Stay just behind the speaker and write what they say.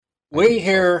We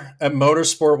here at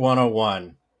Motorsport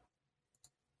 101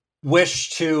 wish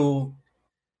to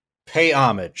pay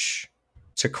homage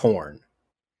to corn.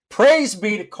 Praise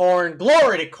be to corn,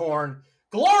 glory to corn,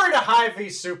 glory to Hy-Vee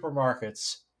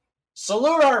supermarkets.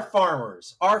 Salute our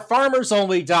farmers,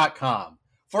 ourfarmersonly.com,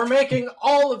 for making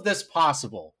all of this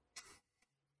possible.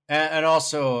 And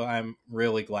also, I'm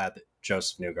really glad that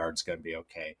Joseph Newgarden's going to be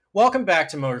okay. Welcome back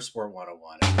to Motorsport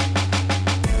 101.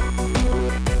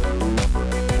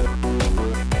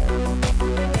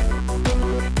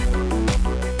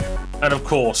 And of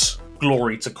course,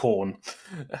 glory to corn.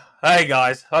 Hey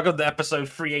guys, welcome to episode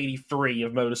 383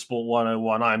 of Motorsport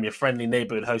 101. I'm your friendly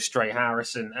neighborhood host, Trey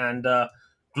Harrison, and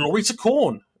glory to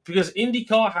corn, because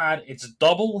IndyCar had its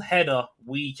double-header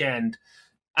weekend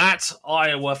at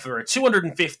Iowa for a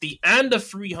 250 and a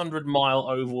 300-mile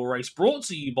oval race, brought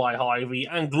to you by Hy-Vee,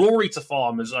 and glory to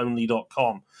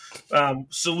farmersonly.com.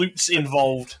 Salutes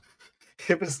involved.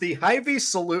 It was the Hy-Vee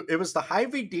salute. It was the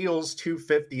Hy-Vee Deals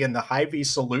 250 and the Hy-Vee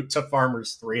Salute to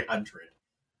Farmers 300.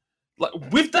 Like,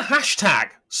 with the hashtag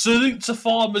salute to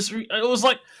farmers, it was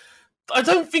like, I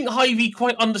don't think Hy-Vee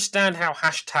quite understand how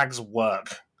hashtags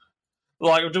work.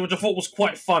 Like, which I thought was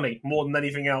quite funny more than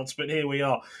anything else, but here we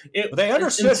are. They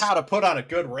understood how to put on a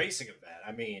good racing event.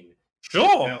 I mean,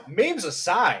 sure. Memes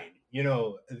aside,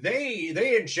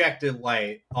 they injected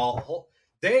like a whole.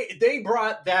 They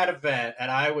brought that event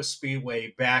at Iowa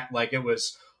Speedway back like it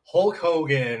was Hulk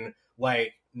Hogan,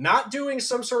 like not doing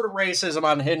some sort of racism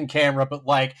on hidden camera, but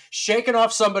like shaking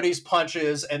off somebody's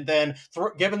punches and then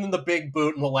giving them the big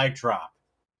boot and the leg drop.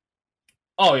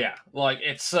 Oh yeah, like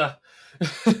it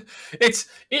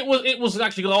was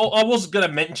actually. I was going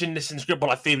to mention this in the script, but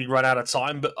I fear we ran out of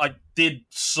time. But I did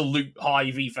salute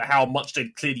Hy-Vee for how much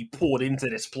they'd clearly poured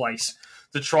into this place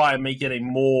to try and make it a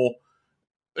more.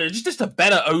 Just a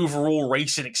better overall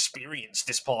racing experience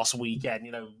this past weekend.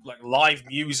 Like live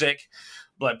music,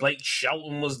 like Blake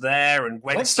Shelton was there, and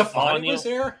Gwen Stefani was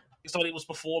there. Stefani was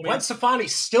performing. Gwen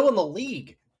Stefani's still in the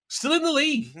league. Still in the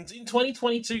league in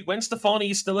 2022. Gwen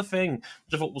Stefani is still a thing,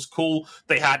 which I thought was cool.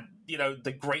 They had,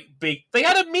 the great big. They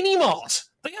had a mini mart.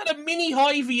 They had a mini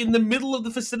Hy-Vee in the middle of the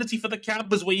facility for the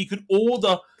campers where you could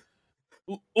order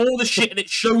shit and it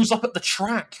shows up at the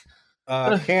track.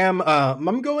 Cam,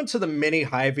 I'm going to the mini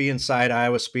Hy-Vee inside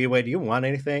Iowa Speedway. Do you want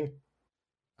anything?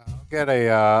 I'll get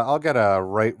a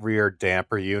right rear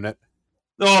damper unit.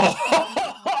 Oh.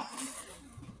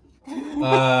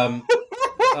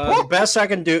 The best I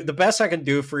can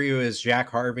do for you is Jack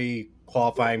Harvey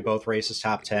qualifying both races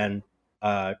top 10.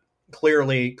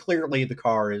 Clearly the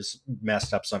car is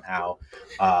messed up somehow.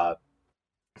 For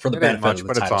the benefit much, of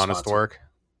the but it's honest sponsor. work.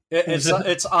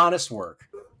 It's honest work.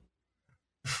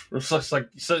 So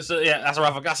yeah, that's our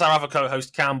other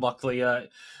co-host, Cam Buckley.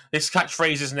 His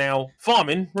catchphrase is now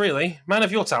farming, really, man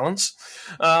of your talents.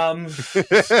 Very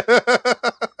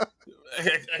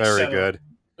good.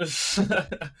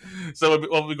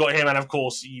 So we got him, and of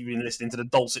course you've been listening to the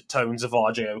dulcet tones of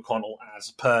RJ O'Connell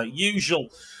as per usual.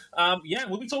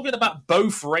 We'll be talking about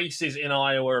both races in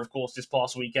Iowa, of course, this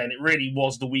past weekend. It really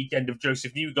was the weekend of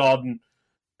Joseph Newgarden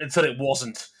until it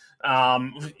wasn't.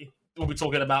 We'll be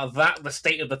talking about that, the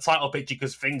state of the title picture,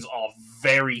 because things are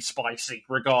very spicy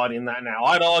regarding that now.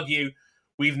 I'd argue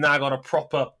we've now got a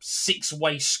proper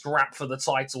six-way scrap for the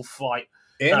title fight.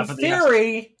 In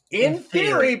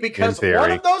theory, because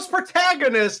one of those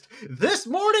protagonists this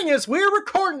morning as we're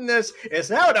recording this is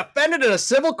now defended in a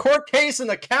civil court case in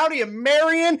the county of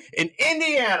Marion in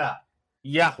Indiana.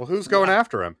 Yeah. Well, who's going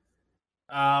after him?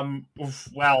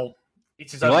 Well,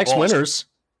 it's his own He likes boss. winners.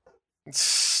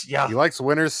 Yeah. He likes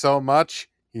winners so much,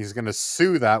 he's going to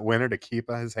sue that winner to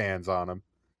keep his hands on him.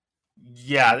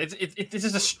 Yeah, this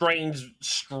is a strange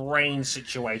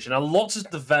situation. A lot has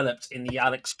developed in the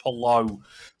Alex Palou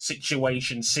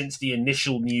situation since the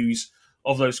initial news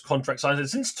of those contract signs, and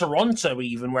since Toronto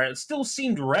even, where it still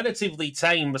seemed relatively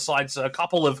tame besides a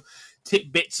couple of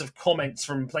tidbits of comments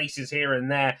from places here and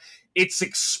there. It's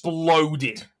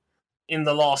exploded in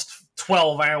the last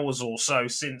 12 hours or so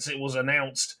since it was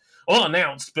announced. Well,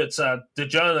 announced, but the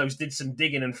journos did some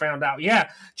digging and found out,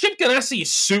 Chip Ganassi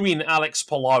is suing Alex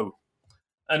Palou.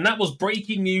 And that was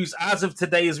breaking news as of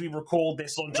today as we record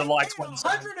this on July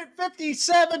 27th.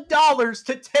 $157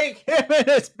 to take him and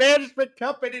his management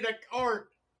company to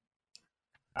court.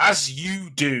 As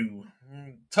you do.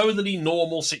 Totally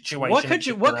normal situation. What could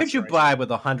you buy with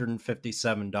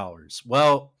 $157?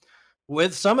 Well,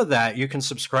 with some of that, you can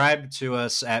subscribe to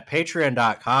us at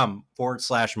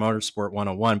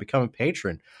patreon.com/motorsport101. Become a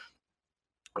patron.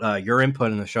 Your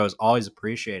input in the show is always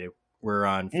appreciated. We're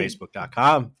on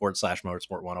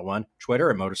facebook.com/motorsport101, Twitter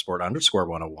at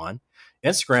motorsport_101,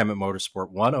 Instagram at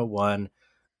Motorsport101.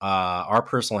 Our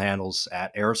personal handles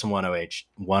at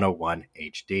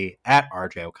Arison101HD, at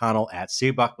RJ O'Connell, at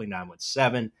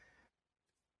CBuckley917.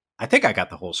 I think I got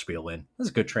the whole spiel in. This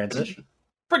is a good transition.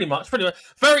 Pretty much. Very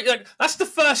that's the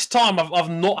first time I've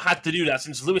not had to do that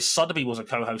since Lewis Sotheby was a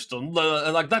co-host on.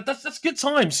 That's good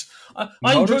times. I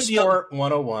enjoy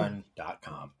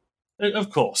Motorsport101.com. Of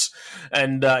course,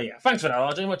 and thanks for that,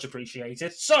 RJ. Much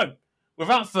appreciated. So,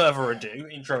 without further ado,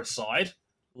 intro aside,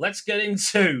 let's get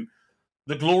into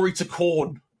the glory to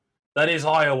corn that is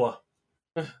Iowa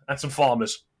and some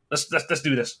farmers. Let's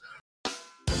do this.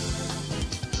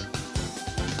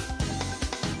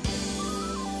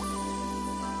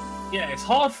 Yeah, it's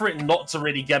hard for it not to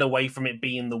really get away from it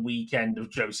being the weekend of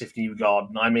Joseph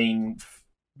Newgarden. I mean,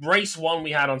 race 1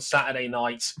 we had on Saturday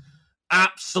night,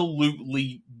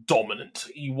 absolutely dominant.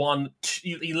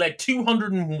 He led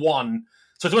 201,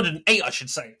 so 208 I should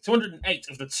say, 208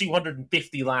 of the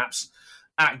 250 laps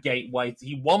at Gateway.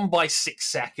 He won by 6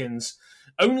 seconds.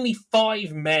 Only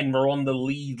 5 men were on the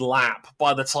lead lap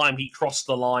by the time he crossed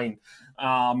the line,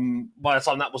 by the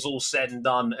time that was all said and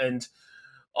done. And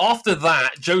after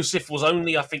that, Joseph was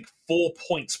only, I think, 4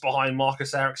 points behind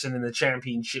Marcus Ericsson in the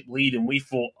championship lead, and we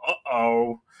thought,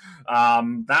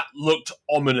 that looked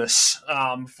ominous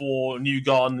for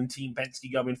Newgarden and Team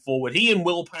Penske going forward. He and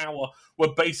Will Power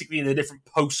were basically in a different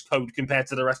postcode compared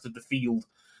to the rest of the field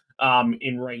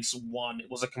in race 1.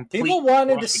 It was a complete... People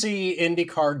wanted to see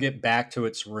IndyCar get back to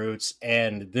its roots,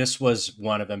 and this was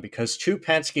one of them, because 2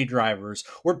 Penske drivers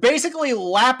were basically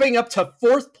lapping up to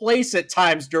 4th place at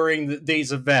times during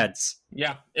these events.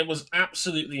 Yeah, it was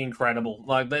absolutely incredible.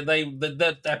 Like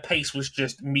their pace was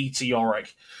just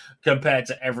meteoric compared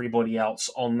to everybody else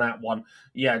on that one.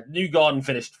 Yeah, Newgarden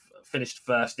finished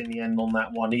first in the end on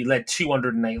that one. He led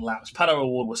 208 laps. Pato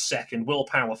O'Ward was second. Will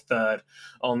Power third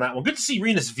on that one. Good to see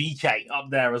Rinus VeeKay up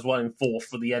there as well in 4th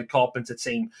for the Ed Carpenter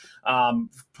team.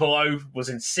 Palou was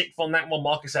in 6th on that one.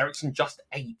 Marcus Ericsson just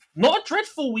 8th. Not a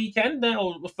dreadful weekend there,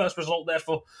 or the first result there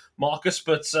for Marcus,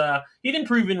 but he'd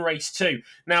improve in race 2.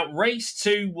 Now, race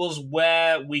 2 was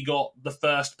where we got the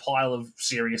first pile of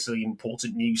seriously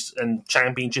important news and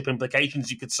championship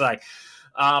implications, you could say.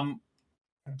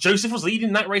 Joseph was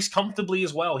leading that race comfortably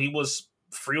as well. He was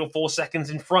 3 or 4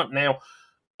 seconds in front. Now,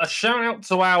 a shout out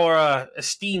to our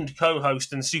esteemed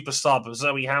co-host and super sub,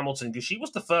 Zoe Hamilton, because she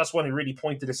was the first one who really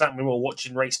pointed this out when we were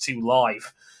watching race 2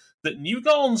 live. That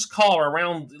Newgarden's car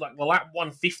around like the lap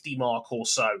 150 mark or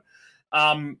so,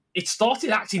 it started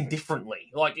acting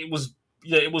differently. Like it was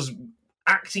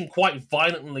acting quite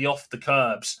violently off the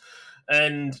curbs.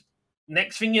 And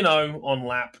next thing you know, on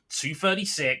lap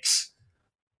 236,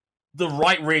 the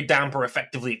right rear damper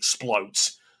effectively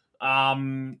explodes.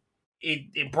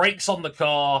 It breaks on the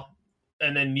car,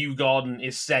 and then Newgarden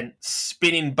is sent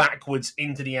spinning backwards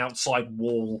into the outside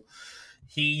wall.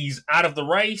 He's out of the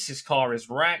race, his car is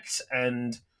wrecked,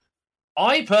 and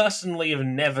I personally have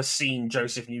never seen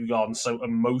Joseph Newgarden so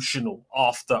emotional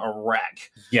after a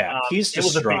wreck. Yeah, he's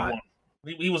distraught.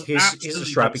 He's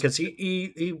distraught because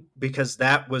because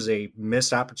that was a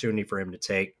missed opportunity for him to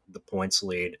take the points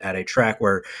lead at a track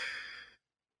where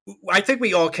I think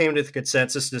we all came to the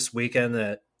consensus this weekend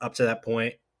that up to that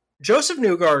point, Joseph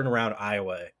Newgarden around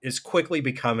Iowa is quickly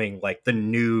becoming like the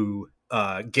new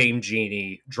Game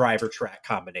Genie driver track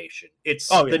combination. It's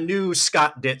the new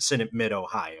Scott Dixon at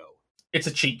Mid-Ohio. It's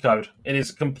a cheat code. It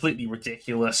is completely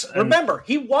ridiculous. And remember,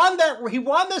 he won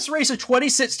this race in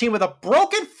 2016 with a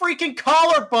broken freaking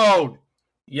collarbone.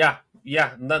 Yeah.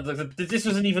 This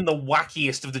wasn't even the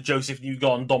wackiest of the Joseph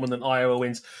Newgarden dominant Iowa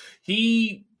wins.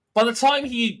 By the time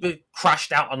he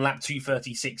crashed out on lap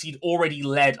 236, he'd already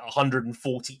led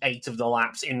 148 of the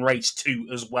laps in race 2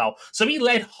 as well. So he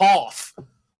led half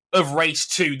of race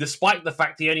 2, despite the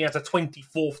fact he only has a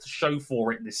 24th to show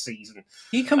for it this season.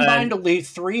 He combined to lead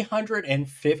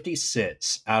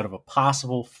 356 out of a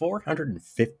possible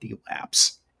 450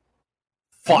 laps.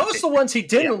 Most of the ones he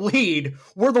didn't lead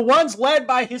were the ones led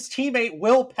by his teammate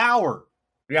Will Power.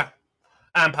 Yeah.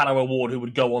 And Pato O'Ward, who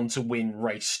would go on to win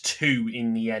race 2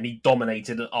 in the end. He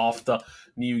dominated after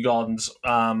Newgarden's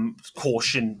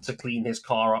caution to clean his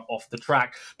car up off the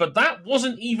track. But that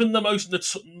wasn't even the most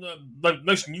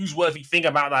newsworthy thing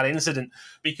about that incident,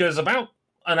 because about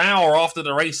an hour after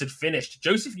the race had finished,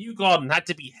 Joseph Newgarden had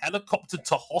to be helicoptered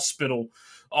to hospital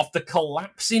after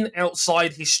collapsing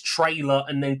outside his trailer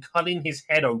and then cutting his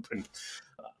head open.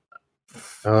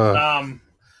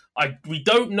 We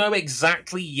don't know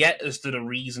exactly yet as to the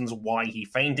reasons why he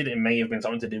fainted. It may have been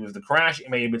something to do with the crash.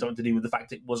 It may have been something to do with the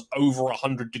fact it was over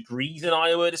 100 degrees in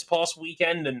Iowa this past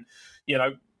weekend. And,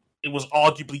 it was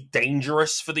arguably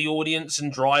dangerous for the audience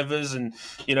and drivers, and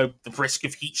the risk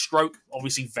of heat stroke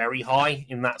obviously very high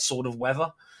in that sort of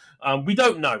weather. We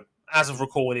don't know, as of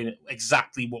recording,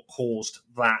 exactly what caused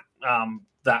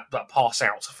that pass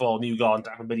out for Newgarden to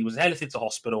happen, but he was headed to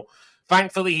hospital.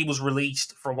 Thankfully, he was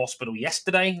released from hospital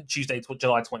yesterday, Tuesday,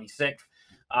 July 26th.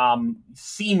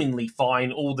 Seemingly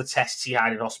fine. All the tests he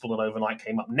had in hospital overnight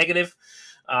came up negative.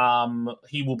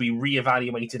 He will be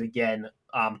reevaluated again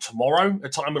tomorrow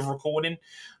at time of recording.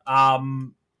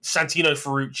 Santino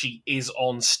Ferrucci is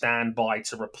on standby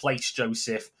to replace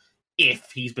Joseph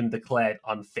if he's been declared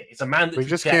unfit. It's a man that we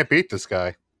just can't beat this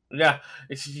guy. Yeah,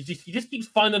 he just keeps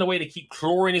finding a way to keep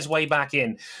clawing his way back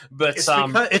in. But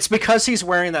it's because he's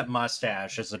wearing that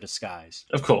mustache as a disguise.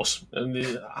 Of course.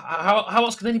 How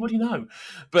else can anybody know?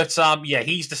 But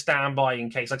he's the standby in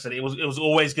case. Like I said, it was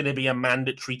always going to be a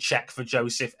mandatory check for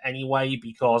Joseph anyway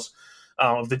because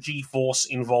of the G-force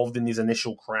involved in his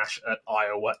initial crash at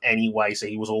Iowa anyway. So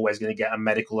he was always going to get a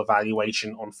medical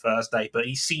evaluation on Thursday. But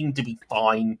he seemed to be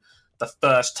fine the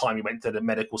first time he went to the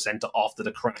medical center after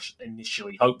the crash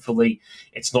initially. Hopefully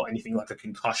it's not anything like a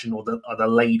concussion or a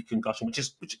delayed concussion,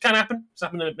 which can happen. It's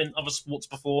happened in other sports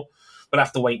before, but I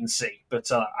have to wait and see. But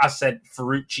as said,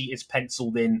 Ferrucci is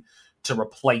penciled in to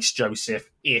replace Joseph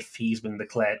if he's been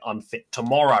declared unfit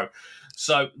tomorrow.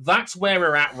 So that's where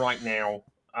we're at right now.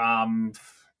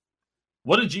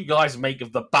 What did you guys make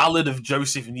of the Ballad of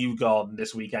Joseph Newgarden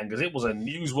this weekend? Because it was a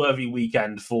newsworthy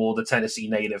weekend for the Tennessee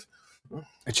native.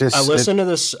 I've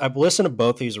listened to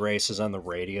both these races on the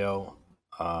radio.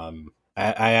 I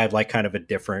had like kind of a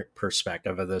different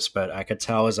perspective of this, but I could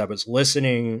tell as I was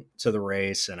listening to the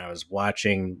race and I was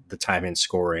watching the time and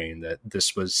scoring that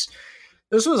this was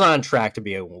on track to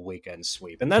be a weekend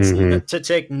sweep. And that's to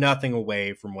take nothing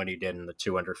away from what he did in the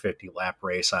 250 lap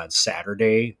race on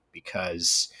Saturday,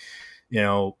 because,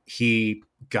 he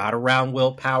got around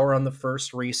Will Power on the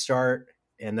first restart.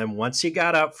 And then once he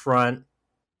got up front,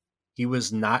 he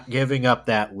was not giving up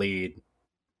that lead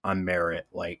on merit.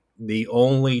 Like, the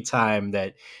only time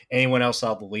that anyone else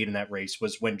saw the lead in that race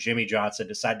was when Jimmy Johnson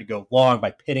decided to go long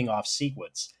by pitting off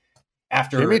sequence.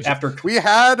 After we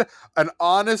had an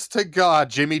honest to God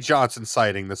Jimmy Johnson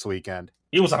sighting this weekend.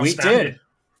 He was outstanding.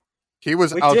 He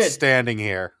was outstanding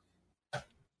here.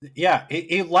 Yeah,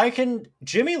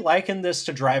 Jimmy likened this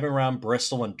to driving around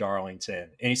Bristol and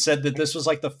Darlington, and he said that this was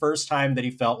like the first time that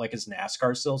he felt like his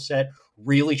NASCAR skill set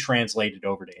really translated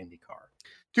over to IndyCar.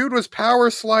 Dude was power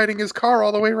sliding his car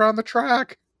all the way around the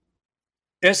track.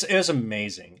 It's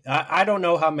amazing. I don't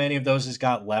know how many of those he's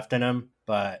got left in him,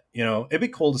 but it'd be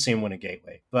cool to see him win a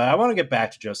Gateway. But I want to get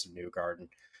back to Joseph Newgarden.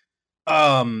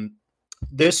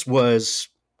 This was.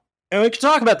 And we can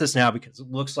talk about this now because it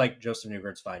looks like Joseph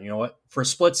Newgarden's fine. You know what? For a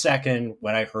split second,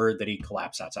 when I heard that he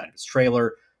collapsed outside of his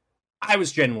trailer, I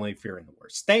was genuinely fearing the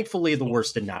worst. Thankfully, the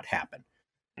worst did not happen.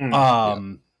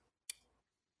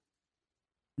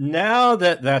 Now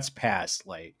that that's passed,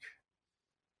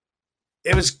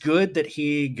 it was good that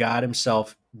he got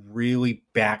himself really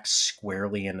back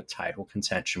squarely into title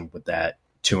contention with that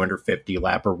 250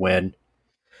 lapper win.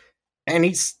 And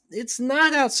it's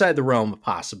not outside the realm of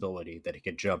possibility that he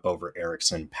could jump over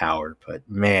Ericsson Power, but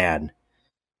man,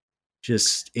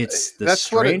 it's the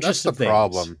strangest of things. That's the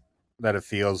problem that it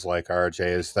feels like, RJ,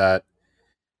 is that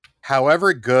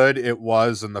however good it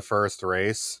was in the first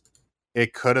race,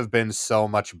 it could have been so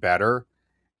much better.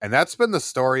 And that's been the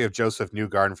story of Joseph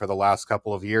Newgarden for the last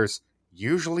couple of years,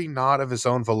 usually not of his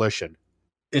own volition.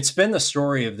 It's been the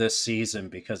story of this season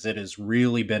because it has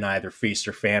really been either feast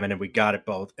or famine, and we got it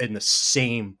both in the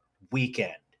same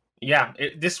weekend. Yeah,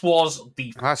 this was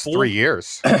the last 3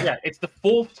 years. Yeah, it's the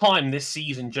fourth time this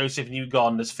season Joseph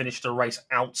Newgarden has finished a race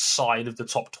outside of the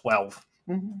top 12.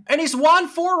 And he's won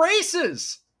 4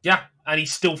 races! Yeah, and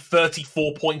he's still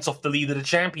 34 points off the lead of the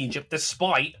championship,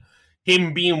 despite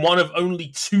him being one of only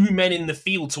 2 men in the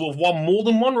field to have won more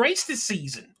than 1 race this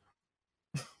season.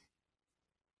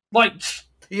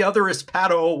 The other is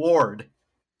Pato O'Ward.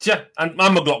 Yeah, and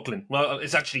McLaughlin. Well,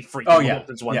 it's actually 3. Oh,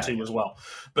 McLaughlin's won 2 as well.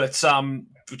 But,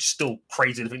 which is still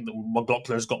crazy to think that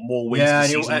McLaughlin has got more wins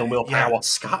this season than Will Power.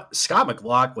 Scott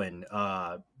McLaughlin,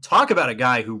 talk about a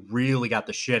guy who really got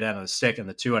the shit out of the stick in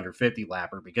the 250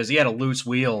 lapper because he had a loose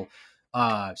wheel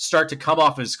start to come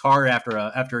off his car after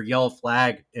a yellow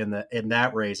flag in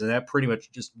that race, and that pretty much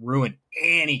just ruined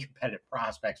any competitive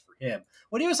prospects for him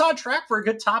when he was on track for a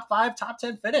good top 5, top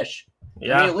 10 finish.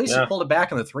 Yeah, at least he pulled it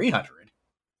back in the 300.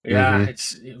 Yeah,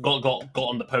 it's got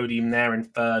on the podium there in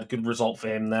third. Good result for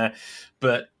him there,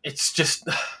 but it's just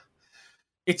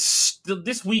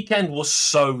this weekend was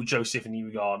so Joseph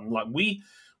Newgarden.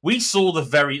 We saw the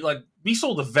we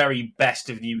saw the very best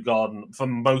of Newgarden for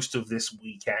most of this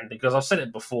weekend, because I've said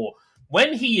it before.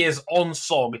 When he is on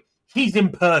SOG, he's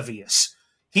impervious.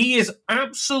 He is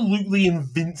absolutely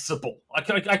invincible. I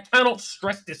cannot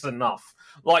stress this enough.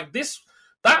 Like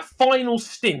that final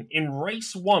stint in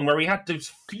race 1 where he had to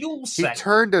fuel set. He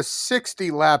turned a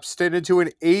 60-lap stint into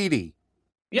an 80.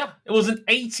 Yeah, it was an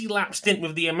 80-lap stint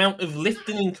with the amount of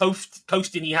lifting and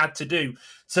coasting he had to do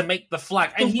to make the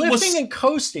flag. And and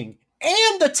coasting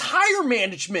and the tire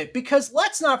management, because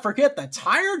let's not forget the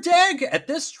tire deg at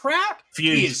this track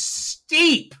is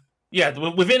steep. Yeah,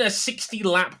 within a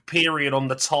 60-lap period on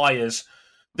the tires,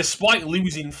 despite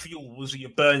losing fuel as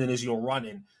you're burning as you're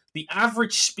running, the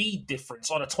average speed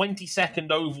difference on a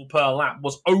 20-second oval per lap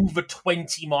was over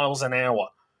 20 miles an hour.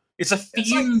 It's a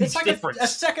huge difference. A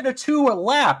second or two a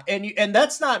lap, and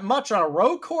that's not much on a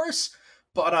road course,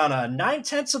 but on a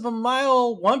 9/10 of a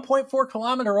mile, 1.4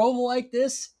 kilometer oval like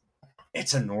this,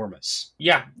 it's enormous.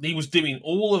 Yeah, he was doing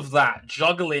all of that,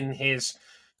 juggling his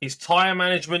tire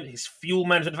management, his fuel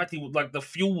management. In fact, the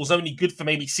fuel was only good for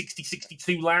maybe 60,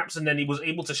 62 laps, and then he was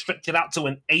able to stretch it out to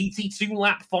an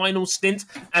 82-lap final stint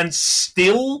and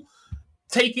still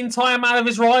taking time out of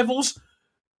his rivals.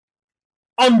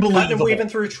 Unbelievable. Weaving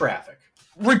through traffic.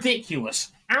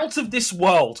 Ridiculous. Out of this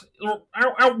world.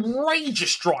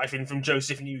 Outrageous driving from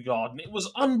Joseph Newgarden. It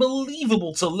was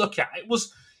unbelievable to look at. It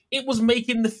was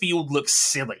making the field look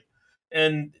silly.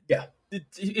 And yeah,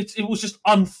 it was just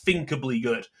unthinkably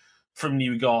good from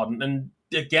Newgarden. And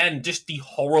again, just the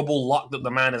horrible luck that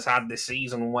the man has had this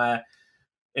season, where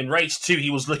in race 2, he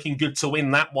was looking good to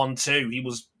win that one too. He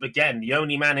was, again, the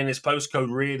only man in his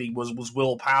postcode really was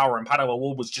Will Power, and Pato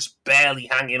O'Ward was just barely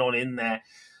hanging on in there.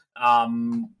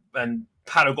 And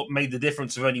Pato made the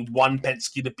difference of only 1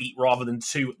 Penske to beat rather than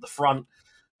 2 at the front.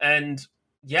 And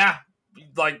yeah,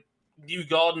 like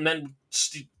Newgarden, then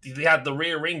they had the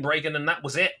rear ring breaking, and that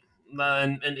was it.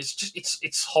 And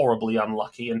it's horribly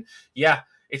unlucky. And yeah,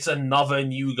 it's another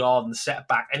Newgarden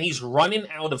setback, and he's running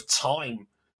out of time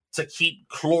to keep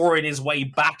clawing his way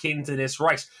back into this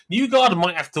race. Newgarden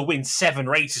might have to win 7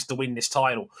 races to win this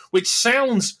title, which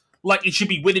sounds like he should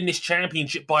be winning this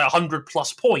championship by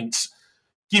 100+ points,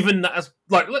 given that,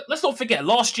 let's not forget,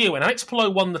 last year when Alex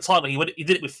Palou won the title, he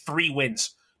did it with 3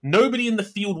 wins. Nobody in the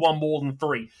field won more than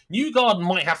 3. Newgarden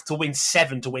might have to win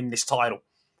 7 to win this title.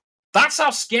 That's how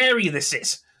scary this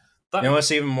is. You know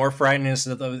what's even more frightening is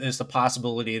the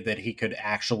possibility that he could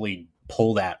actually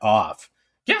pull that off.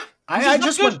 Yeah. I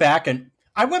went back and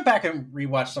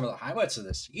rewatched some of the highlights of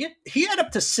this. He had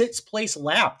up to 6th place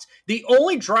lapped. The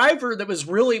only driver that was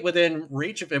really within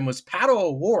reach of him was Pato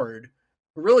O'Ward,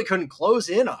 who really couldn't close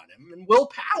in on him, and Will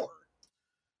Power.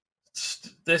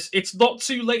 It's not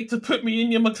too late to put me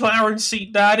in your McLaren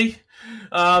seat, Daddy,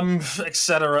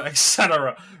 etc.,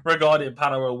 regarding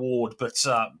Pato O'Ward. But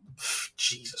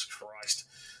Jesus Christ,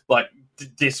 that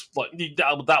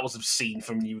was obscene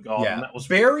from Newgarden. Yeah, that was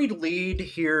buried lead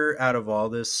here out of all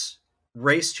this.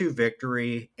 Race 2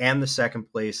 victory and the 2nd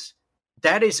place.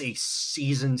 That is a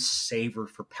season saver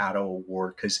for Pato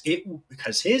O'Ward,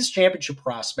 because his championship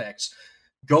prospects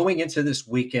going into this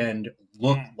weekend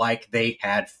looked like they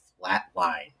had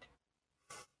flatlined.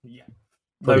 Yeah,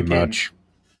 pretty much.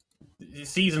 The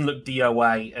season looked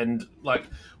DOA, and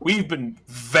we've been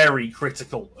very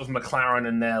critical of McLaren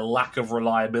and their lack of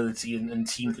reliability and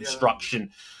team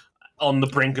construction on the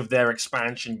brink of their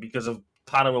expansion because of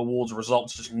Pato O'Ward's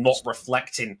results just not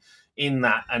reflecting in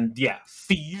that. And yeah,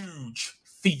 huge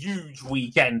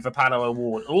weekend for Pato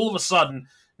O'Ward. All of a sudden,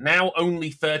 now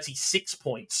only 36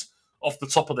 points off the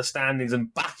top of the standings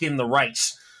and back in the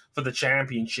race for the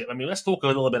championship. I mean, let's talk a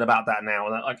little bit about that now.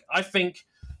 I think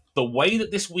the way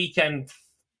that this weekend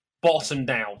bottomed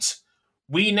out,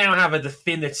 we now have a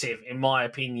definitive, in my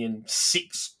opinion,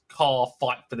 6-car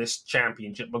fight for this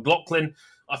championship. McLaughlin,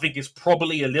 I think, is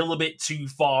probably a little bit too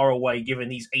far away, given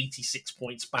he's 86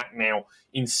 points back now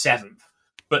in 7th.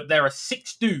 But there are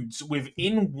 6 dudes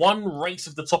within 1 race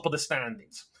of the top of the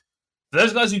standings. For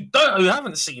those guys who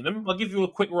haven't seen them, I'll give you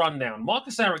a quick rundown.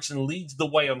 Marcus Ericsson leads the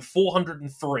way on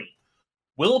 403.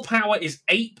 Will Power is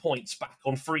 8 points back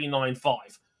on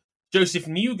 395. Joseph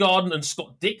Newgarden and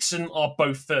Scott Dixon are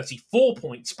both 34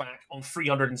 points back on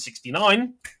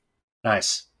 369.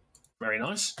 Nice. Very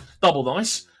nice. Double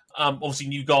nice. Obviously,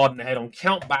 Newgarden ahead on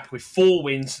count back with 4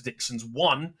 wins to Dixon's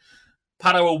 1.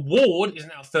 Pato O'Ward is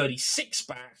now 36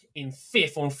 back in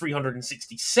 5th on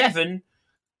 367.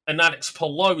 And Alex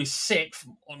Palou is 6th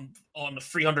on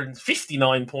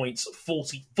 359 points,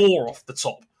 44 off the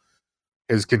top.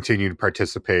 His continued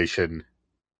participation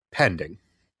pending.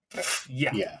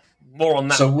 Yeah. More on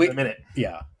that in a minute.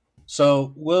 Yeah.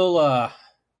 So we'll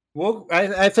Well,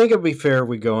 I think it'd be fair if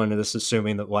we go into this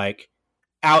assuming that, like,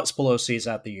 Alex Pelosi's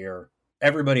out the year,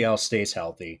 everybody else stays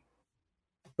healthy.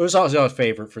 Who's also a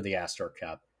favorite for the Astor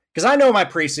Cup? Because I know my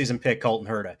preseason pick,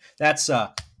 Colton Herta. That's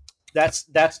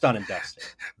done and dusted.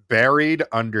 Buried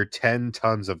under 10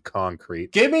 tons of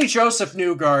concrete. Give me Joseph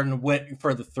Newgarden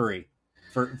for the 3.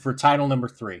 For title number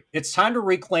 3. It's time to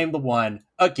reclaim the 1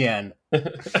 again.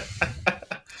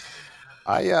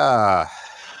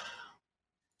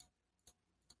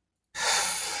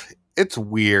 It's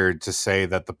weird to say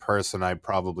that the person I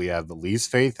probably have the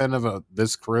least faith in of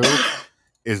this crew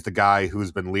is the guy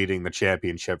who's been leading the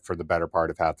championship for the better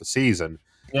part of half the season.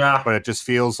 Yeah. But it just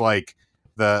feels like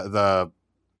the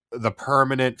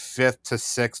permanent 5th to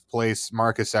 6th place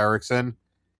Marcus Ericsson,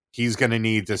 he's going to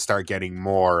need to start getting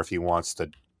more if he wants to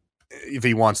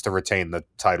retain the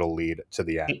title lead to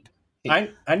the end.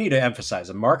 I need to emphasize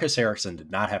that Marcus Ericsson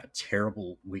did not have a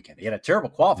terrible weekend. He had a terrible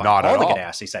qualifying. Not at all. All the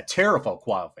Ganassi's had terrible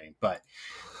qualifying, but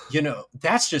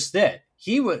that's just it.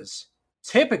 He was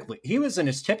in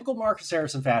his typical Marcus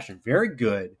Ericsson fashion, very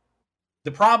good.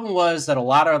 The problem was that a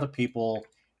lot of other people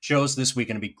chose this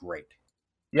weekend to be great.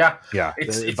 Yeah. Yeah.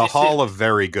 It's the Hall of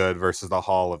very good versus the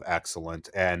Hall of excellent.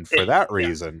 And for that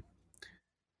reason,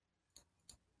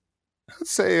 I'd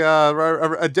say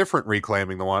a different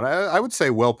reclaiming the one. I would say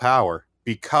Will Power,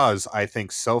 because I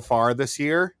think so far this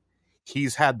year,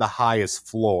 he's had the highest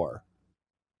floor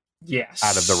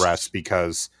out of the rest,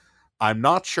 because I'm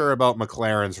not sure about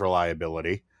McLaren's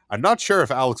reliability. I'm not sure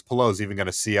if Alex Palou is even going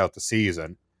to see out the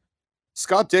season.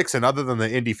 Scott Dixon, other than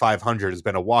the Indy 500, has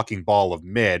been a walking ball of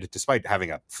mid, despite having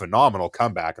a phenomenal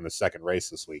comeback in the second race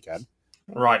this weekend.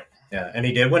 Right. Yeah, and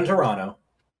he did win Toronto.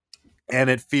 And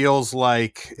it feels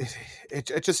like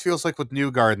it just feels like with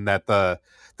Newgarden that the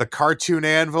cartoon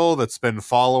anvil that's been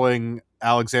following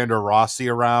Alexander Rossi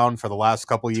around for the last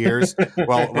couple of years.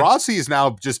 Well, Rossi's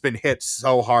now just been hit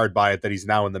so hard by it that he's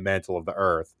now in the mantle of the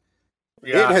earth.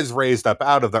 Yeah. It has raised up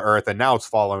out of the earth, and now it's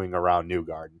following around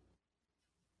Newgarden.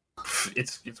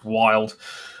 It's wild.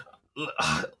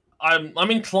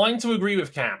 I'm inclined to agree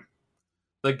with Cam.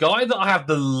 The guy that I have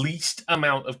the least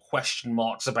amount of question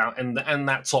marks about and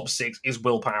that top 6 is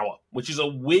Will Power, which is a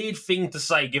weird thing to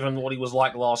say given what he was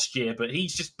like last year, but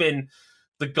he's just been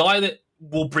the guy that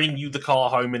will bring you the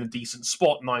car home in a decent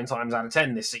spot 9 times out of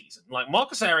 10 this season. Like,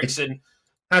 Marcus Ericsson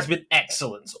has been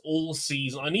excellent all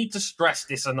season. I need to stress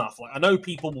this enough. Like, I know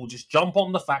people will just jump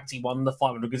on the fact he won the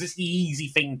 500 because it's the easy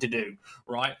thing to do,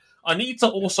 right? I need to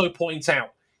also point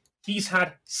out he's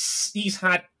had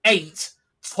 8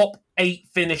 top 8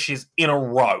 finishes in a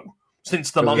row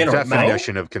since the month of May.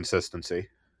 Definition of consistency.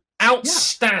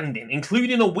 Outstanding,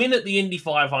 including a win at the Indy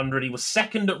 500. He was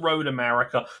second at Road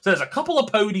America. So there's a couple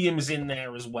of podiums in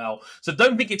there as well. So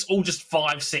don't think it's all just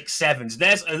 5, 6, 7s.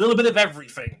 There's a little bit of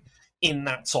everything in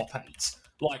that top 8.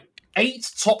 Like,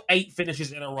 8 top 8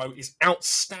 finishes in a row is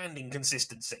outstanding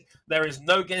consistency. There is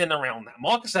no getting around that.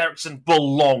 Marcus Ericsson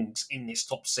belongs in this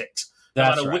top 6.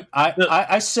 That's right.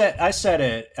 I said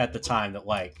it at the time that,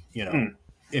 like,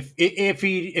 if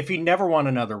he never won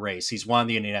another race, he's won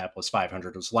the Indianapolis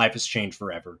 500. His life has changed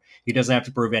forever. He doesn't have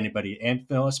to prove anybody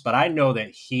infamous, but I know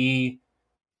that he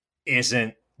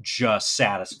isn't just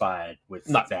satisfied with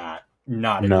that.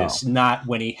 Not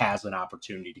when he has an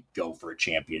opportunity to go for a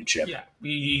championship. Yeah,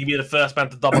 he'd be the first man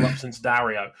to double up since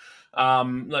Dario.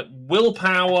 Like, Will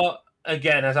Power,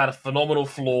 again, has had a phenomenal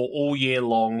floor all year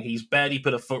long. He's barely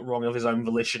put a foot wrong of his own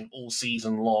volition all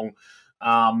season long.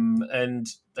 And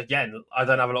again, I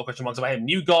don't have a lot of question marks about him.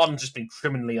 Newgarden's just been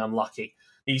criminally unlucky.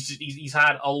 He's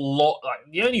had a lot.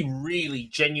 Like, the only really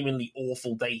genuinely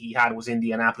awful day he had was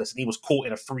Indianapolis, and he was caught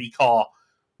in a 3-car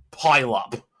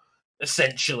pileup,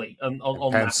 essentially. On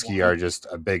Penske are just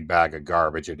a big bag of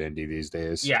garbage at Indy these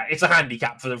days. Yeah, it's a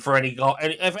handicap for any car.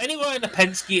 And if anyone in a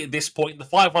Penske at this point, the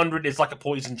 500 is like a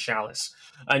poison chalice.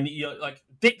 And like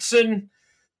Dixon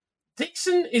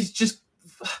is just.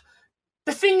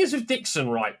 The thing is with Dixon,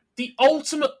 right? The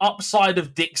ultimate upside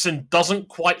of Dixon doesn't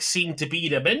quite seem to be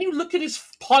there. But then you look at his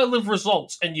pile of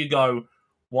results and you go,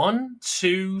 1,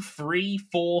 2, 3,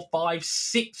 4, 5,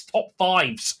 6 top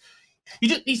 5s. He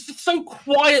just so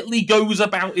quietly goes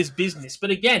about his business. But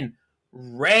again,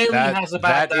 rarely has a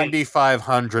bad day. That Indy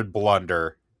 500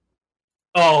 blunder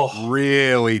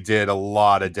really did a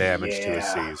lot of damage to his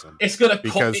season. It's gonna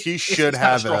because he should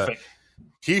have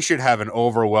an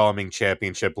overwhelming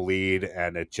championship lead,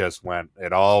 and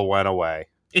it all went away.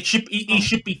 He should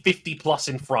be 50 plus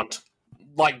in front.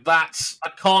 Like, that's, I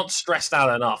can't stress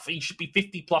that enough. He should be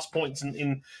 50 plus points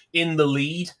in the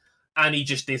lead, and he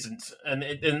just isn't.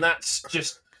 And that's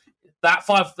just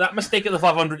that mistake at the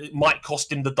 500, it might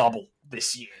cost him the double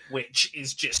this year, which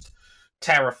is just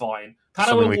terrifying.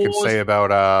 Something we could Wars, say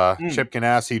about Chip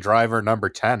Ganassi, driver number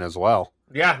 10 as well.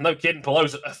 Yeah, no kidding.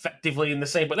 Pallou's effectively in the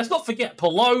same. But let's not forget,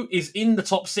 Palou is in the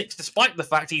top 6 despite the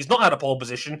fact he's not had a pole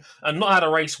position and not had a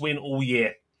race win all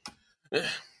year.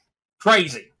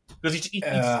 Crazy. Because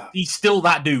he's still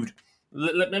that dude.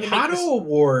 Let me Pato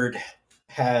O'Ward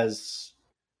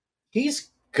he's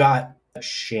got a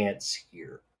chance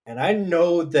here. And I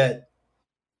know that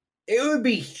it would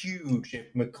be huge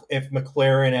if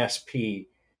McLaren SP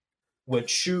would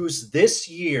choose this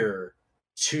year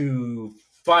to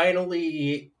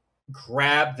finally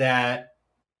grab that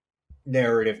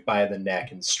narrative by the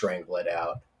neck and strangle it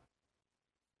out.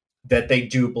 That they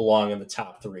do belong in the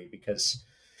top 3 because,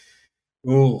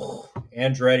 Andretti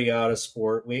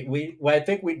Autosport. I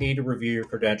think we need to review your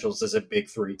credentials as a Big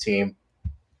 3 team.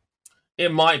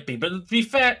 It might be, but to be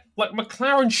fair, like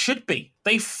McLaren should be.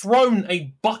 They've thrown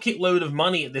a bucket load of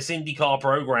money at this IndyCar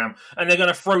program, and they're going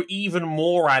to throw even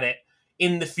more at it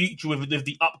in the future with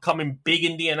the upcoming big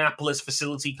Indianapolis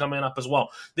facility coming up as well.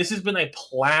 This has been a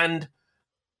planned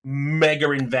mega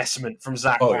investment from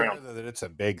Zach Brown. That it's a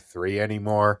Big 3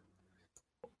 anymore.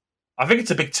 I think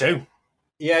it's a Big 2.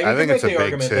 Yeah, you can make the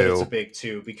argument that it's a Big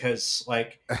 2 because,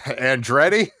 like,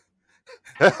 Andretti.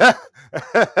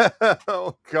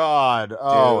 Oh God! Dude,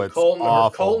 oh, it's Colton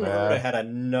awful. had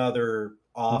another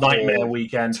awful nightmare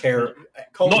weekend.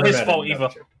 Not his fault either.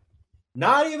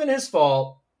 Not even his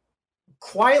fault.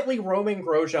 Quietly, Romain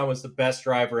Grosjean was the best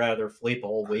driver out of their fleet the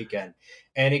whole weekend,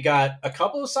 and he got a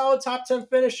couple of solid top 10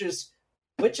 finishes,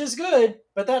 which is good.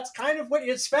 But that's kind of what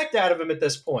you expect out of him at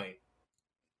this point.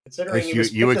 Considering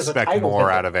you expect more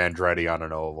out of Andretti on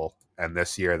an oval. And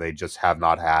this year, they just have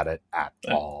not had it at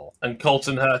all. And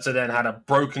Colton Herta then had a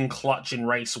broken clutch in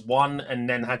race 1 and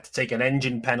then had to take an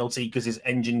engine penalty because his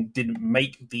engine didn't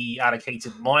make the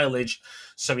allocated mileage.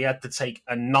 So he had to take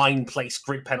a 9-place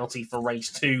grid penalty for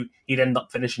race 2. He'd end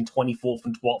up finishing 24th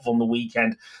and 12th on the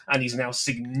weekend. And he's now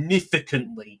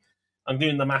significantly, I'm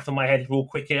doing the math in my head real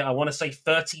quick here, I want to say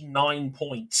 39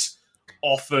 points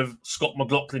off of Scott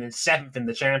McLaughlin in 7th in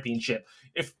the championship.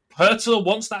 If Herta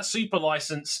wants that super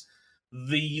license,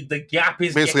 the gap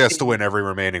is basically has to win every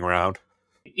remaining round.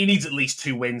 He needs at least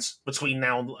 2 wins between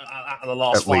now and the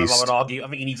last 5. I would argue. I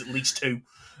think he needs at least 2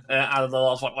 out of the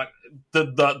last 5. Like the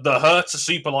Herta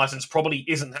super license probably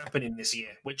isn't happening this year,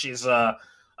 which is a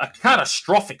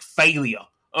catastrophic failure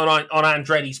on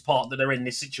Andretti's part that they're in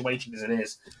this situation as it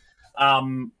is.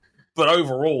 But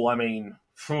overall, I mean,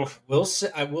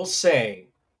 I will say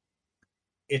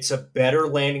it's a better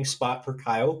landing spot for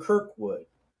Kyle Kirkwood.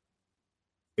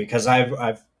 Because I've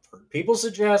heard people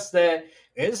suggest that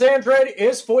is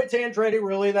Foyt to Andretti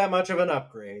really that much of an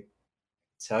upgrade?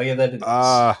 I'll tell you that it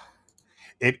is.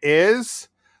 It is,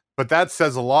 but that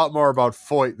says a lot more about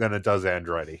Foyt than it does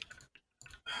Andretti.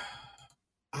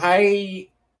 I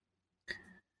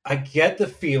get the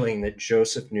feeling that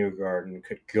Joseph Newgarden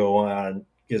could go on,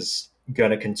 is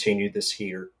going to continue this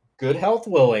here. Good health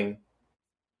willing.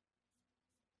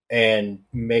 And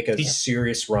make a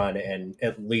serious run and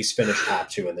at least finish top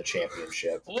 2 in the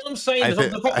championship. What I'm saying I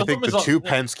think the two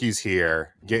Penske's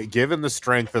here, given the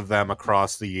strength of them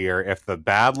across the year, if the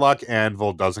bad luck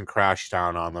anvil doesn't crash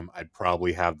down on them, I'd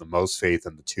probably have the most faith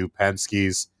in the two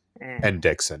Penske's and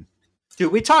Dixon.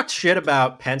 Dude, we talked shit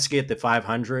about Penske at the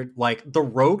 500. Like, the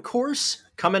road course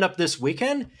coming up this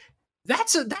weekend,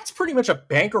 that's pretty much a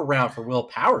banker round for Will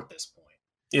Power at this point.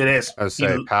 It is. I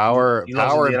say Power and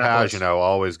Pagenaud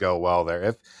always go well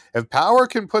there. If Power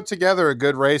can put together a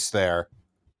good race there,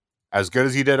 as good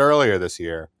as he did earlier this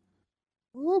year,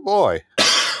 oh boy.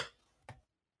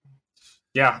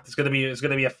 Yeah, it's gonna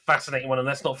be a fascinating one, and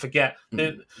let's not forget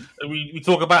we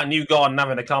talk about Newgarden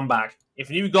having a comeback. If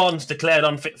Newgarden's declared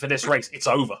unfit for this race, it's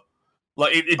over.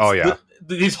 Like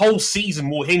his whole season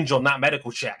will hinge on that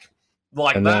medical check.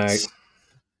 Like and it's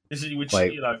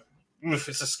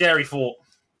a scary thought.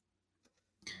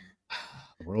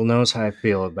 The world knows how I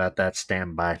feel about that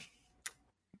standby,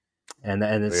 and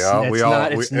it's how we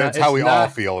all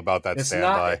feel about that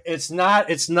standby. It's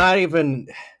not even.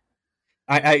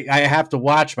 I have to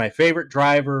watch my favorite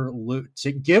driver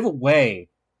to give away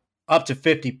up to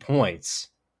 50 points,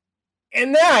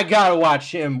 and then I gotta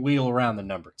watch him wheel around the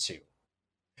number 2,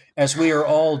 as we are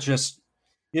all just.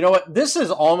 You know what? This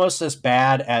is almost as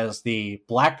bad as the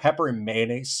black pepper and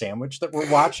mayonnaise sandwich that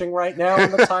we're watching right now on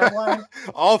the timeline.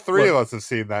 All three of us have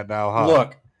seen that now, huh?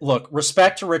 Look,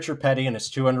 respect to Richard Petty and his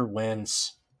 200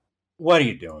 wins. What are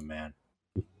you doing, man?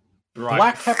 Right.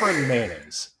 Black pepper and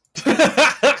mayonnaise.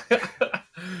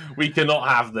 We cannot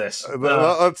have this. And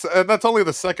that's only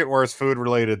the second worst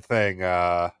food-related thing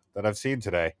that I've seen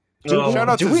today. Shout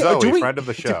out to Zoe, friend of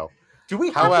the show. Do we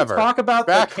have However, to talk about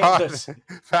back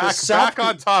South-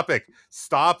 on topic.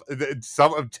 Stop.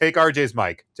 Take RJ's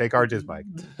mic. Take RJ's mic.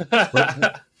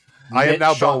 I am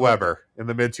now Bill Weber in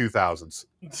the mid 2000s.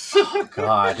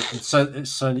 God.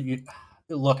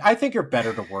 Look, I think you're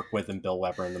better to work with than Bill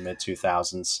Weber in the mid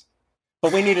 2000s.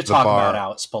 But we need to talk about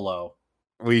Alex Palou.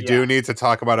 We do need to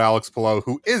talk about Alex Palou,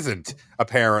 who isn't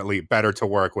apparently better to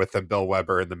work with than Bill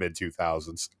Weber in the mid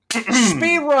 2000s.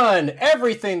 Speed run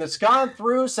everything that's gone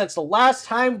through since the last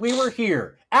time we were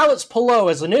here. Alex Palou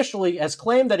has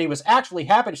claimed that he was actually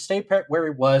happy to stay where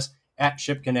he was at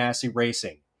Chip Ganassi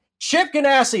Racing. Chip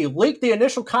Ganassi leaked the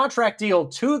initial contract deal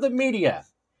to the media.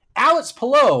 Alex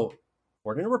Palou,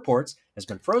 according to reports, has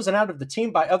been frozen out of the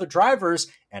team by other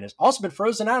drivers and has also been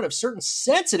frozen out of certain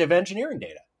sensitive engineering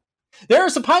data. There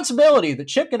is a possibility that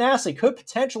Chip Ganassi could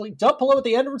potentially dump Palou at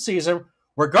the end of the season,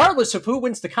 regardless of who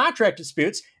wins the contract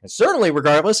disputes, and certainly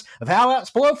regardless of how Alex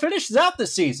Palou finishes out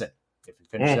this season, if he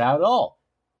finishes out at all.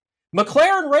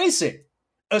 McLaren Racing,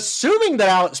 assuming that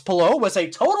Alex Palou was a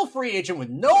total free agent with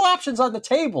no options on the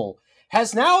table,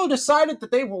 has now decided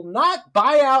that they will not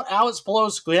buy out Alex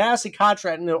Palou's Ganassi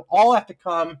contract, and it'll all have to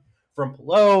come from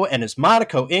Palou and his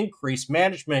Monaco Increase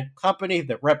management company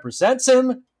that represents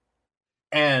him.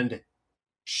 And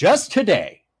just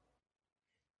today,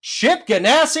 Chip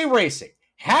Ganassi Racing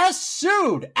has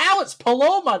sued Alex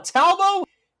Palou Montalvo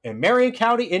in Marion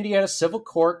County, Indiana Civil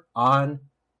Court on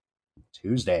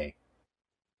Tuesday,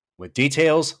 with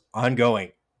details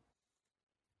ongoing.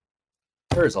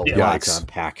 There's a lot to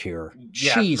unpack here.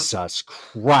 Yeah. Jesus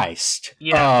Christ.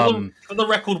 Yeah, for the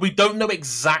record, we don't know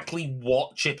exactly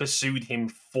what Chip has sued him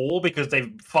for because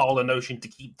they've filed a notion to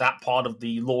keep that part of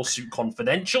the lawsuit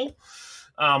confidential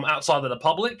outside of the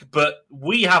public, but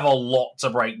we have a lot to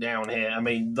break down here. I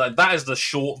mean, that is the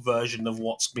short version of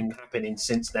what's been happening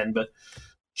since then, but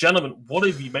gentlemen, what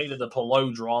have you made of the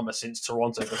Palou drama since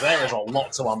Toronto? Because there is a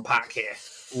lot to unpack here.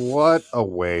 What a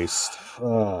waste.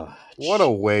 What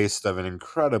a waste of an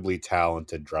incredibly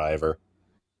talented driver.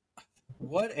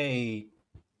 What a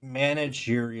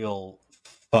managerial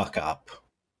fuck up.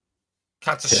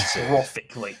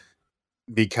 Catastrophically.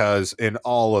 Because in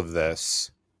all of this,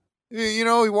 he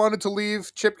wanted to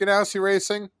leave Chip Ganassi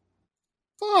Racing.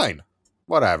 Fine.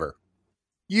 Whatever.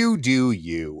 You do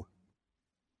you.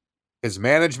 His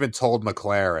management told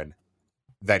McLaren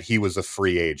that he was a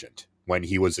free agent when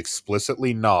he was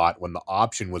explicitly not, when the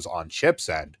option was on Chip's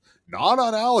end, not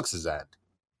on Alex's end.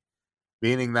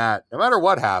 Meaning that no matter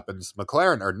what happens,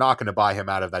 McLaren are not going to buy him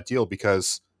out of that deal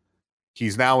because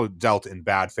he's now dealt in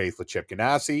bad faith with Chip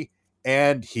Ganassi,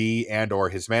 and he or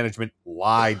his management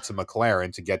lied to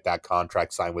McLaren to get that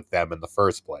contract signed with them in the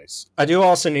first place. I do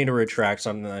also need to retract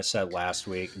something that I said last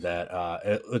week, that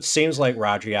it seems like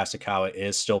Roger Yasukawa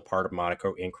is still part of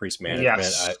Monaco Increase Management.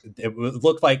 Yes. It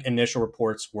looked like initial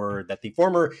reports were that the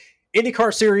former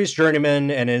IndyCar Series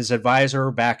journeyman and his advisor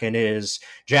back in his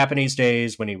Japanese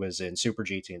days when he was in Super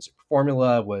GT and Super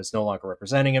Formula was no longer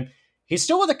representing him. He's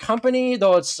still with the company,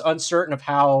 though it's uncertain of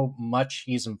how much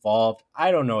he's involved.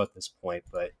 I don't know at this point,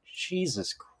 but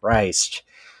Jesus Christ.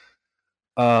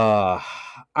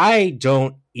 I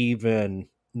don't even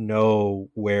know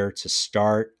where to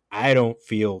start. I don't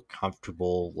feel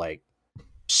comfortable,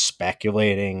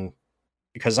 speculating,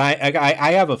 because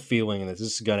I have a feeling that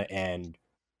this is going to end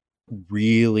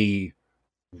really,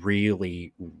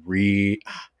 really,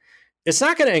 it's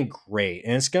not going to end great,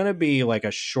 and it's going to be like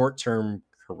a short-term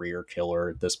career killer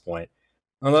at this point.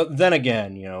 Then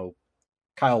again,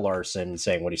 Kyle Larson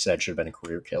saying what he said should have been a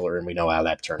career killer, and we know how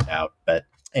that turned out. But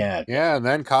yeah, and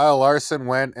then Kyle Larson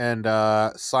went and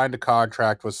signed a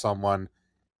contract with someone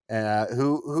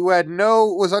who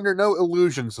was under no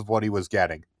illusions of what he was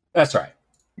getting. That's right.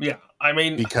 Yeah, I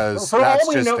mean, because for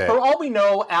all we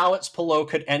know, Alex Palou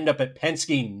could end up at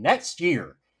Penske next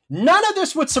year. None of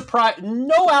this would surprise.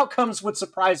 No outcomes would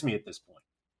surprise me at this point.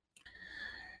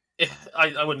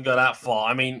 I wouldn't go that far.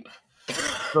 I mean,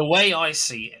 the way I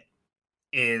see it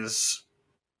is,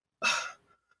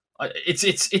 this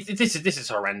is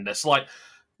horrendous.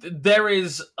 There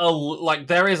is a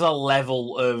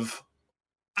level of,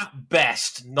 at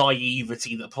best,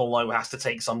 naivety that Palou has to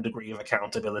take some degree of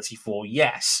accountability for.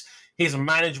 Yes, his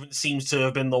management seems to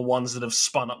have been the ones that have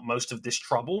spun up most of this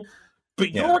trouble.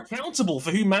 But you're accountable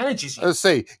for who manages you. Let's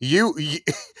say you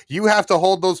have to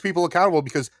hold those people accountable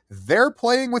because they're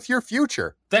playing with your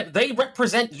future. They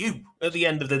represent you at the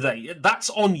end of the day. That's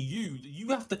on you. You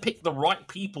have to pick the right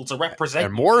people to represent.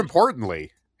 And more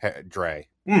importantly, Dre,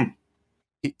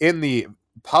 in the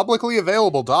publicly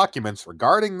available documents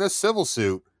regarding this civil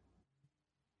suit,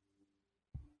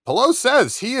 Palou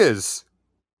says he is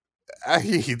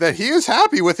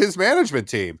happy with his management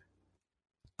team.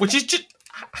 Which is just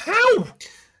how.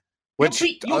 Which You're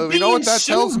you know what being that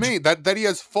tells sued. me? That he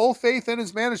has full faith in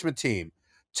his management team.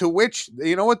 To which,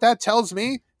 you know what that tells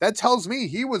me? That tells me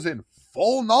he was in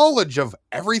full knowledge of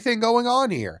everything going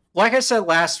on here. Like I said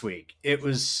last week, it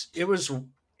was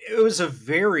a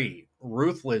very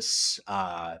ruthless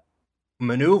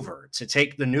maneuver to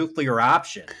take the nuclear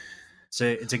option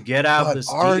to get out But this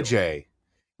deal. RJ,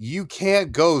 you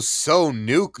can't go so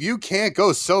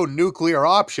nuclear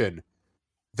option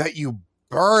that you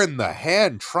burn the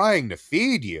hand trying to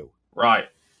feed you. Right.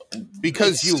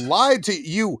 Because you lied to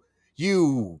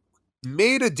you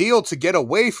made a deal to get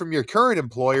away from your current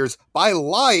employers by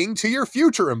lying to your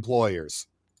future employers.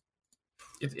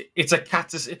 It's a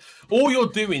catastrophe. All you're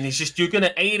doing is just you're going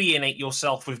to alienate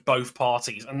yourself with both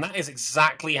parties, and that is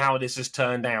exactly how this has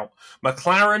turned out.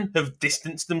 McLaren have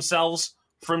distanced themselves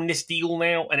from this deal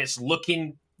now, and it's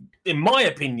looking, in my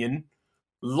opinion,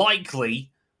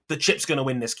 likely that Chip's going to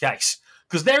win this case.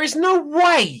 Because there is no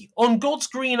way on God's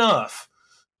green earth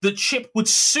that Chip would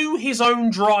sue his own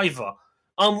driver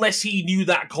unless he knew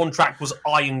that contract was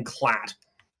ironclad.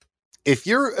 If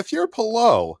you're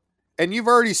Palou, and you've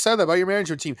already said that about your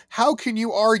management team, how can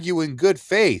you argue in good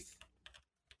faith?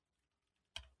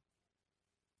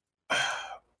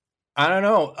 I don't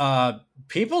know.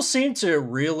 People seem to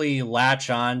really latch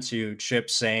on to Chip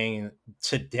saying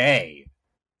today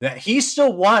that he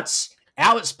still wants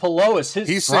Alex Palou as his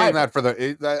He's driver. saying that for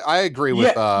the. I agree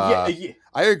with.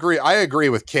 I agree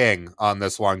with King on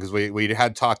this one because we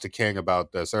had talked to King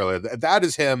about this earlier. That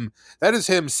is him. That is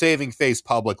him saving face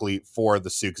publicly for the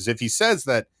suit. Because if he says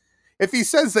that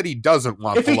he doesn't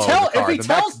want, if he Palou in the car, if he then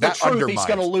tells that the truth, he's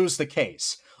going to lose the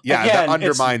case. Yeah, Again,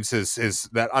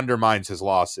 that undermines his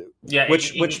lawsuit. Yeah,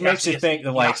 which makes you think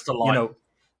that, like, you know,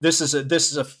 this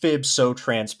is a fib so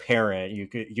transparent. You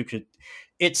could.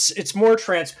 It's more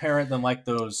transparent than like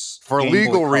those. For Game Boy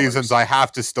legal colors. reasons, I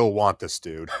have to still want this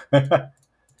dude. But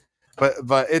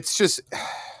it's just,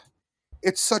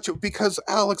 it's such a, because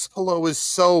Alex Palou is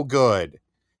so good,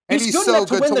 and he's so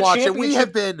good to watch. And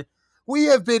we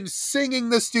have been singing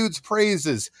this dude's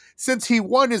praises since he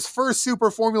won his first Super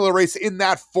Formula race in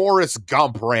that Forrest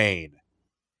Gump rain.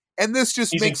 And this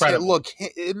just makes it look.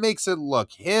 It makes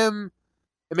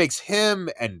him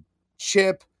and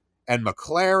Chip and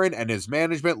McLaren and his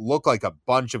management look like a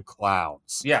bunch of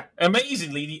clowns. Yeah,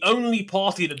 amazingly, the only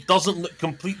party that doesn't look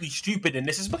completely stupid in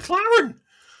this is McLaren,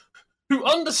 who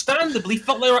understandably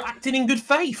felt they were acting in good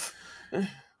faith.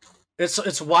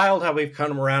 It's wild how we've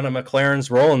come around to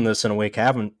McLaren's role in this in a week,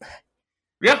 haven't?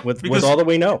 Yeah, with all that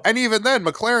we know. And even then,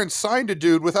 McLaren signed a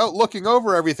dude without looking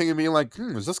over everything and being like,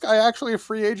 is this guy actually a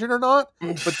free agent or not?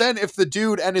 But then if the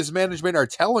dude and his management are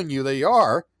telling you they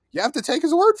are, you have to take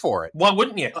his word for it. Why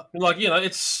wouldn't you? Like, you know,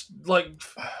 it's like,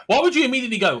 why would you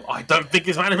immediately go, I don't think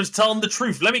his management's telling the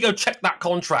truth. Let me go check that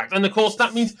contract. And of course,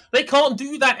 that means they can't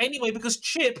do that anyway because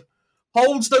Chip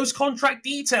holds those contract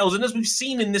details. And as we've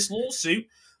seen in this lawsuit,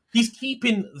 he's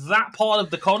keeping that part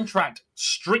of the contract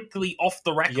strictly off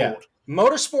the record. Yeah.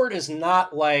 Motorsport is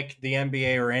not like the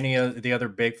NBA or any of the other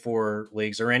Big Four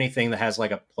leagues or anything that has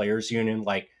like a players union.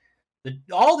 Like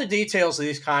all the details of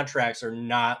these contracts are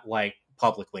not like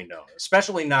publicly known,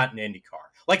 especially not in IndyCar.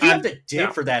 Like you have to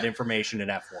dig for that information in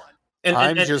F1.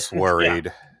 I'm just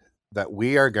worried that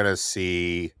we are going to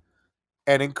see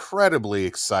an incredibly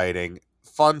exciting,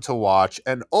 fun to watch,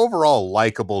 and overall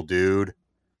likable dude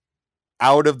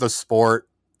out of the sport,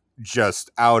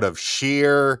 just out of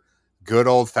sheer good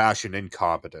old-fashioned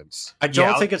incompetence. I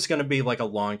don't think it's going to be like a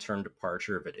long-term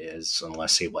departure if it is,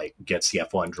 unless he like gets the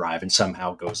F1 drive and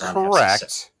somehow goes on. Correct.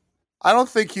 FCC. I don't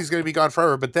think he's going to be gone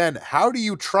forever, but then how do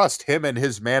you trust him and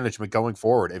his management going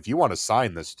forward if you want to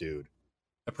sign this dude?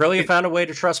 Aprilia found a way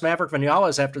to trust Maverick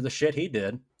Vinales after the shit he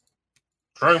did.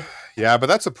 True. Yeah, but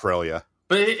that's Aprilia.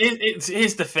 But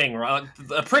here's the thing, right?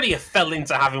 Aprilia fell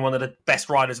into having one of the best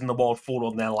riders in the world fall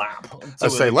on their lap.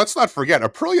 Let's not forget,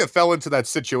 Aprilia fell into that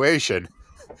situation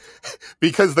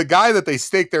because the guy that they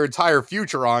staked their entire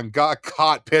future on got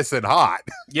caught pissing hot.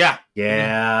 Yeah.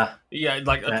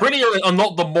 Like Aprilia are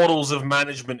not the models of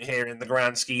management here in the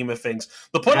grand scheme of things.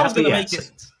 The point I was going to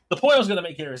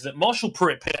make here is that Marshall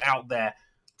Pruitt put it out there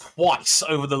twice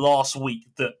over the last week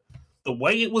that the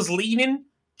way it was leaning,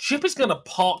 Chip is going to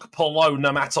park Palou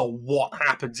no matter what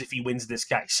happens if he wins this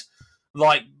case.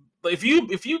 Like, if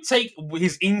you take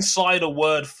his insider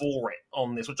word for it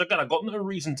on this, which again, I've got no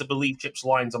reason to believe Chip's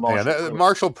lying to Marshall Pruitt.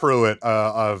 Marshall Pruitt,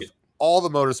 of all the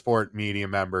motorsport media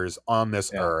members on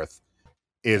this earth,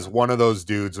 is one of those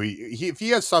dudes. If he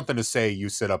has something to say, you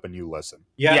sit up and you listen.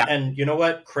 Yeah, and you know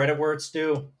what? Credit where it's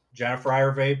due. Jennifer Iyer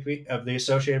of the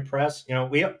Associated Press. You know,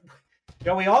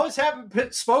 we always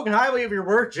haven't spoken highly of your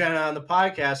work, Jenna, on the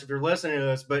podcast if you're listening to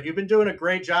this, but you've been doing a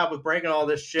great job with breaking all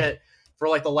this shit for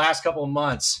like the last couple of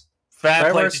months.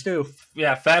 Fair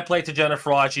play to Jenna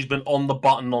Fry. She's been on the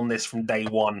button on this from day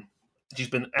one. She's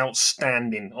been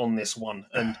outstanding on this one.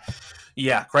 And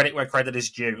yeah, credit where credit is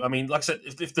due. I mean, like I said,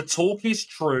 if the talk is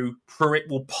true, Pruitt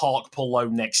will park Palou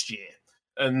next year.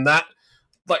 And that,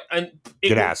 like, and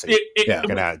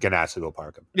Ganassi will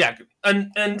park him. Yeah,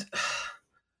 and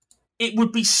it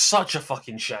would be such a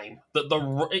fucking shame that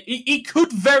it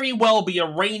could very well be a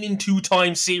reigning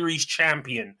 2-time series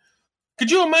champion.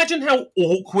 Could you imagine how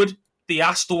awkward the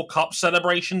Astor Cup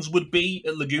celebrations would be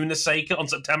at Laguna Seca on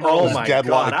September? Oh my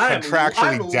god!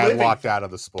 Contractually deadlocked out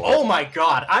of the sport. Oh my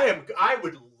god! I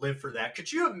would live for that.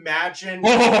 Could you imagine?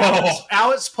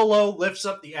 Alex Palou lifts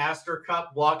up the Astor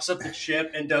Cup, walks up the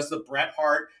chip, and does the Bret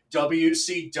Hart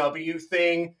WCW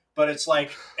thing, but it's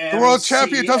like the world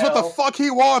champion does what the fuck he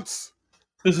wants.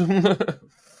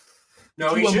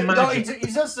 No, he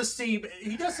does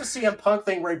the CM Punk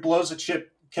thing where he blows a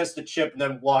chip, kiss the chip, and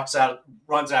then runs out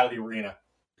of the arena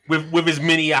with his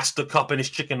mini Astor Cup and his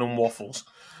chicken and waffles.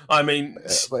 I mean,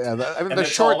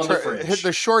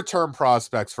 the short term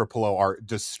prospects for Palou are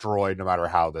destroyed no matter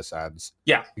how this ends.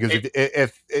 Yeah, because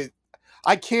if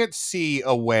I can't see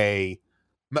a way,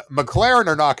 McLaren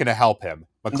are not going to help him.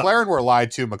 McLaren were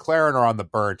lied to. McLaren are on the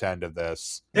burnt end of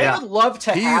this. They would love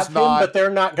to have him, but they're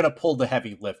not going to pull the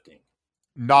heavy lifting.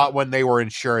 Not when they were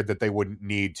ensured that they wouldn't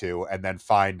need to, and then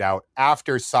find out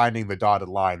after signing the dotted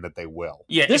line that they will.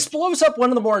 Yeah, this blows up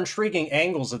one of the more intriguing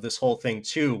angles of this whole thing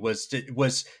too. Was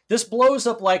this blows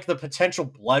up like the potential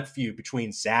blood feud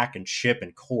between Zach and Chip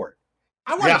and Court?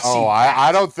 I want to see. Oh,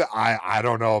 I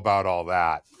don't know about all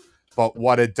that, but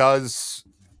what it does,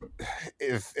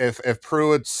 if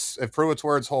Pruitt's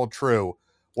words hold true,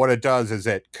 what it does is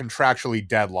it contractually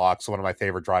deadlocks one of my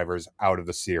favorite drivers out of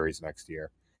the series next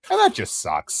year. And that just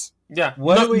sucks. Yeah.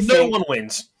 No one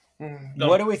wins. No.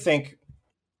 What do we think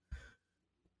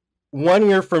 1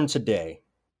 year from today?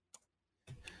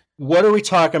 What are we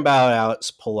talking about,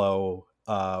 Alex Palou?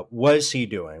 What is he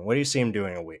doing? What do you see him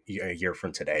doing a year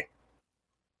from today?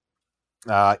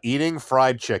 Eating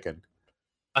fried chicken.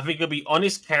 I think he'll be on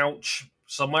his couch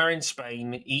somewhere in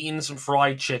Spain, eating some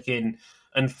fried chicken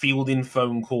and fielding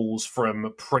phone calls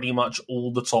from pretty much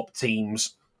all the top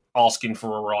teams asking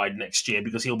for a ride next year,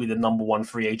 because he'll be the number one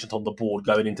free agent on the board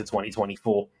going into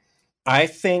 2024. I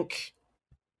think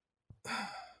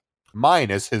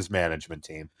mine is his management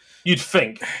team. You'd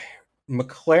think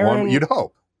McLaren. You'd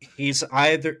hope he's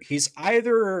either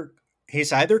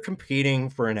competing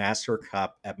for an Astor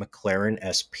Cup at McLaren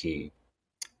SP.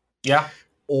 Yeah.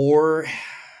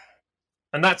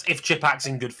 And that's if Chip acts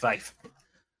in good faith.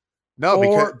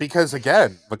 No, because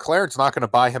again, McLaren's not going to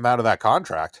buy him out of that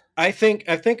contract. I think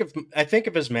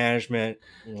if his management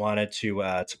wanted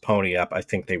to pony up, I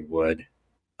think they would,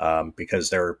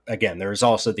 because there's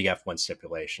also the F1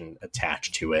 stipulation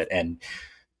attached to it, and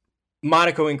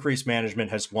Monaco Increased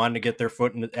Management has wanted to get their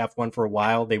foot in the F1 for a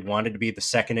while. They wanted to be the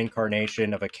second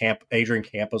incarnation of Adrian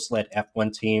Campos-led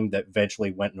F1 team that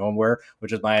eventually went nowhere,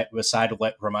 which is my aside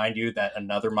to remind you that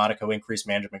another Monaco Increased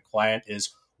Management client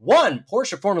is one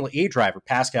Porsche Formula E driver,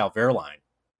 Pascal Wehrlein.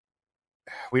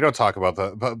 We don't talk about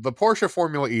the Porsche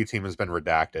Formula E team has been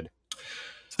redacted.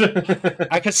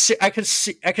 I could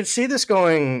see this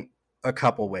going a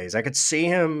couple ways. I could see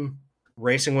him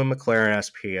racing with McLaren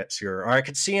SP at Zero, or I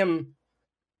could see him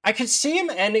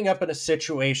ending up in a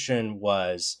situation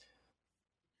was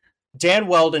Dan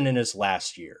Weldon in his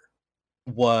last year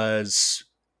was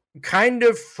kind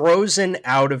of frozen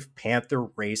out of Panther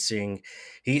racing.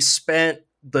 He spent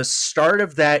the start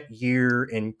of that year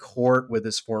in court with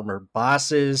his former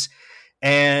bosses,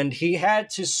 and he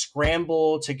had to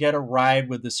scramble to get a ride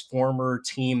with his former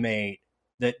teammate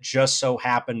that just so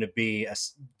happened to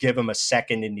give him a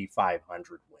second Indy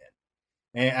 500 win.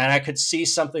 And I could see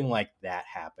something like that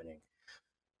happening.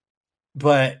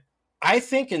 But I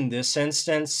think in this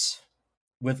instance,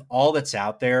 with all that's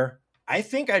out there, I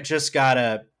think I just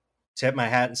gotta tip my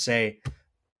hat and say,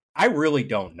 I really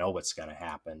don't know what's going to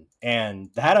happen. And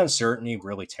that uncertainty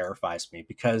really terrifies me,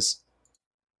 because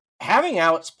having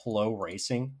Alex Palou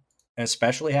racing, and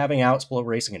especially having Alex Palou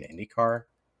racing in IndyCar,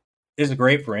 is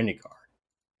great for IndyCar.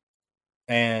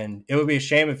 And it would be a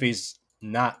shame if he's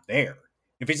not there.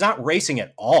 If he's not racing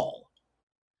at all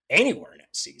anywhere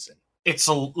next season. It's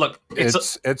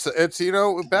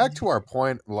back to our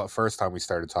point first time we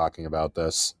started talking about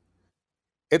this.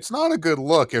 It's not a good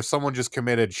look if someone just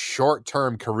committed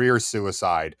short-term career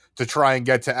suicide to try and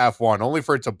get to F1, only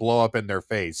for it to blow up in their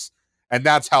face. And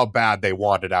that's how bad they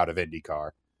wanted out of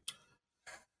IndyCar.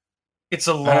 It's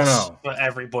a loss for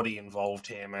everybody involved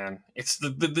here, man. It's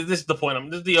this is the point.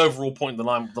 This is the overall point that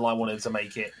I wanted to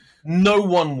make. It. No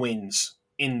one wins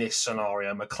in this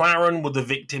scenario. McLaren were the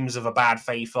victims of a bad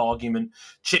faith argument.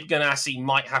 Chip Ganassi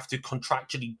might have to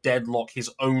contractually deadlock his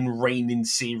own reigning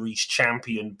series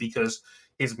champion because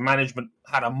his management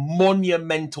had a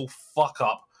monumental fuck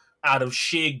up out of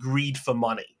sheer greed for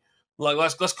money. Like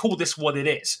let's call this what it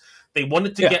is. They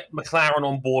wanted to get McLaren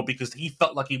on board because he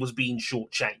felt like he was being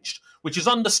shortchanged, which is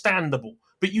understandable.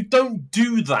 But you don't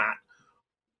do that.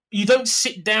 You don't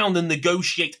sit down and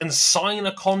negotiate and sign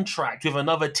a contract with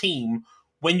another team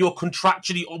when you're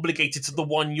contractually obligated to the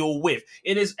one you're with.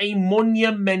 It is a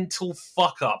monumental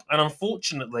fuck up. And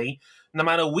unfortunately, no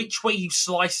matter which way you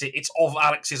slice it, it's of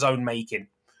Alex's own making.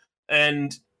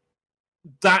 And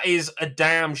that is a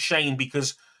damn shame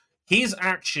because his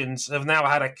actions have now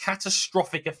had a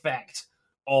catastrophic effect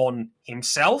on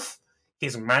himself,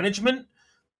 his management,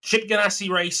 Chip Ganassi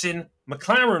Racing,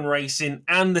 McLaren Racing,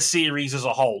 and the series as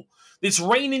a whole. This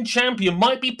reigning champion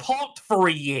might be parked for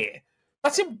a year.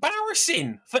 That's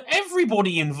embarrassing for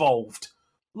everybody involved.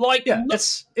 Like,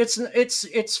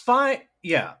 it's fine.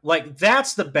 Yeah, like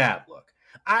that's the bad look.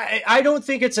 I don't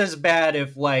think it's as bad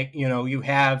if you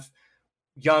have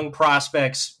young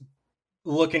prospects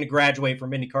looking to graduate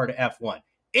from IndyCar to F1.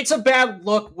 It's a bad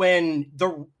look when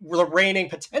the reigning,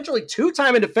 potentially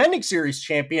two-time and defending series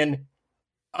champion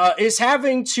is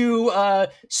having to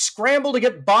scramble to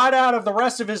get bought out of the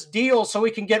rest of his deal so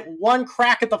he can get one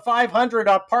crack at the 500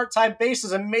 on a part-time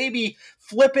basis and maybe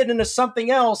flip it into something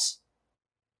else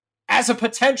as a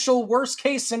potential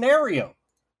worst-case scenario.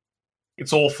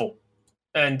 It's awful.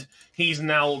 And he's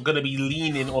now going to be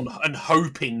leaning on and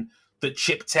hoping that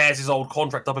Chip tears his old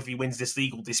contract up if he wins this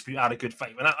legal dispute out of good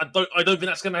faith. And I don't think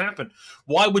that's going to happen.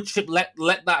 Why would Chip let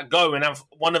that go and have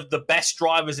one of the best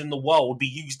drivers in the world be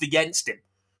used against him?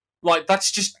 Like, that's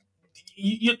just...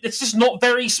 it's just not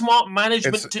very smart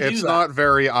management to do that.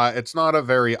 It's not a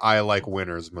very I like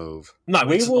winners move. No,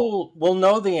 we'll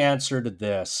know the answer to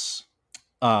this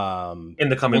in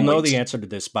the coming weeks. We'll know the answer to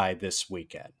this by this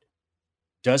weekend.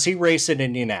 Does he race in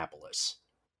Indianapolis?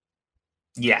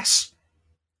 Yes.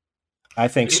 I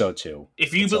think so too.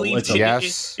 If you believe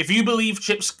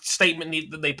Chip's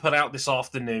statement that they put out this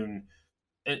afternoon,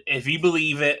 if you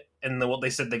believe it and what they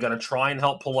said they're going to try and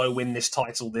help Palou win this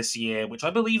title this year, which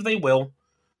I believe they will,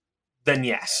 then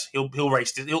yes, he'll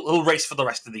race. He'll race for the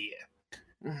rest of the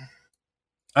year.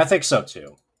 I think so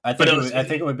too. I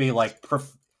think it would be like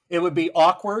it would be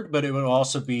awkward, but it would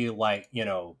also be like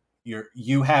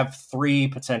you have three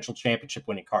potential championship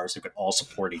winning cars who could all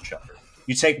support each other.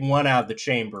 You take one out of the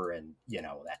chamber, and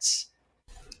that's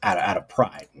out of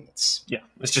pride. And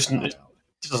it just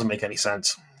doesn't make any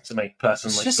sense to me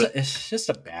personally. It's just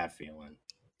a bad feeling.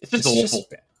 It's just awful.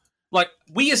 Like,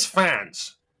 we as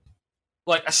fans,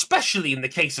 like especially in the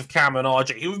case of Cam and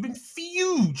RJ, who have been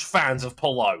huge fans of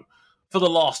Palou for the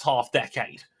last half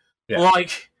decade. Yeah.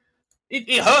 Like,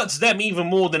 it hurts them even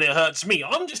more than it hurts me.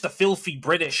 I'm just a filthy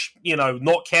British,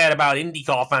 not cared about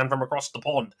IndyCar fan from across the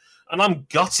pond, and I'm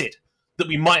gutted that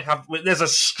there's a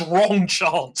strong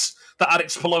chance that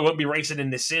Alex Palou won't be racing in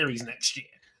this series next year.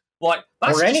 Like,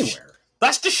 or anywhere.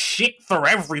 That's just shit for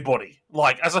everybody.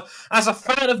 Like, as a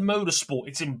fan of motorsport,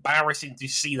 it's embarrassing to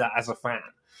see that as a fan.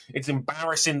 It's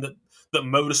embarrassing that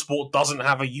motorsport doesn't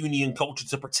have a union culture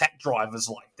to protect drivers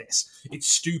like this. It's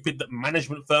stupid that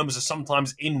management firms are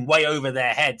sometimes in way over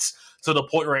their heads to the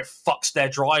point where it fucks their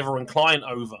driver and client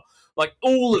over. Like,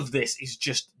 all of this is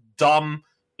just dumb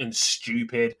and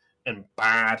stupid and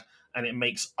bad, and it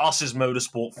makes us as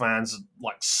motorsport fans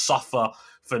suffer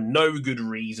for no good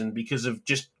reason because of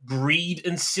just greed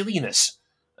and silliness.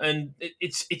 And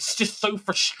it's just so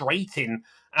frustrating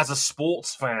as a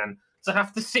sports fan to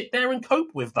have to sit there and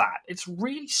cope with that. It's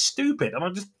really stupid, and I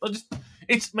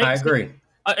agree.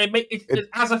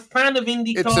 As a fan of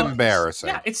IndyCar, it's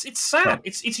embarrassing. It's sad.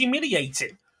 It's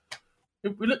humiliating.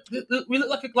 We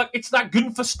look like it's that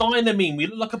Gunther Steiner meme. We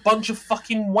look like a bunch of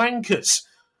fucking wankers.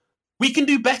 We can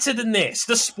do better than this.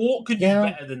 The sport could do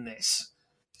better than this.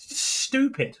 It's just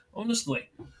stupid, honestly.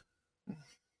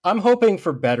 I'm hoping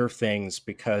for better things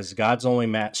because God's only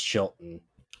Matt Chilton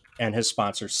and his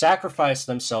sponsors sacrificed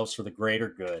themselves for the greater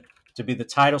good to be the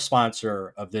title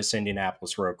sponsor of this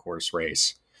Indianapolis road course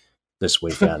race this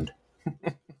weekend.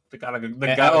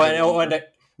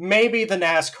 Maybe the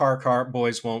NASCAR car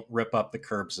boys won't rip up the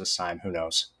curbs this time. Who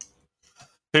knows?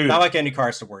 Not like Indy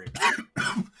cars to worry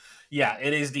about. Yeah,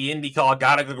 it is the IndyCar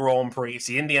Gallagher Grand Prix. It's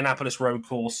the Indianapolis road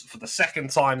course for the second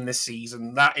time this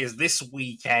season. That is this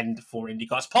weekend for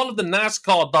IndyCar. It's part of the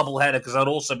NASCAR doubleheader because I'd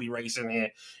also be racing here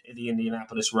at the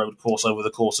Indianapolis road course over the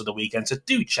course of the weekend. So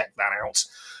do check that out. out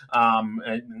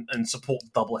and support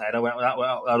the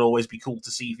doubleheader. That'd always be cool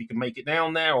to see if you can make it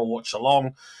down there or watch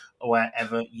along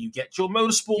wherever you get your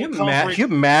motorsport coverage. Can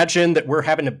you imagine that we're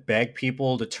having to beg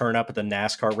people to turn up at the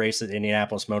NASCAR race at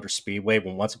Indianapolis Motor Speedway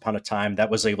when once upon a time that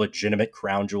was a legitimate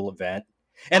crown jewel event?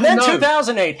 And then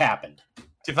 2008 happened.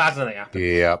 2008 happened.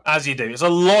 Yeah. As you do. There's a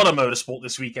lot of motorsport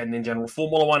this weekend in general.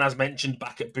 Formula One, as mentioned,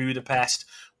 back at Budapest.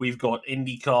 We've got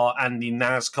IndyCar and the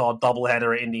NASCAR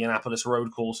doubleheader at Indianapolis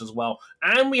Road Course as well.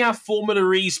 And we have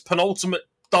Formula E's penultimate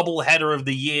doubleheader of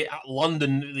the year at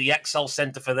London, the XL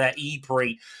Centre for their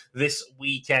E-Prix this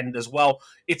weekend as well.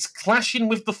 It's clashing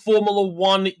with the Formula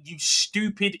One, you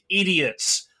stupid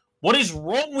idiots. What is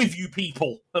wrong with you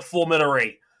people at Formula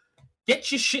E? Get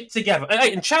your shit together.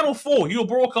 Hey, and Channel 4, you're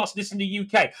broadcasting this in the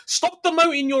UK. Stop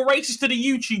demoting your races to the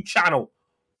YouTube channel.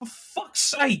 For fuck's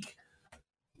sake.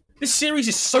 This series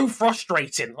is so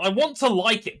frustrating. I want to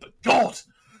like it, but God.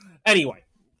 Anyway,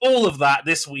 all of that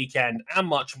this weekend and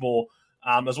much more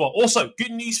as well. Also,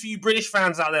 good news for you British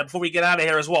fans out there before we get out of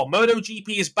here as well. MotoGP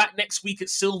is back next week at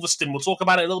Silverstone. We'll talk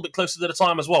about it a little bit closer to the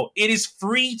time as well. It is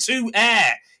free to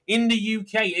air in the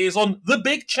UK. It is on the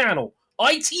big channel,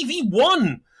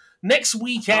 ITV1, next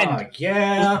weekend.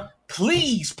 Yeah.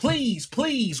 Please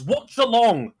watch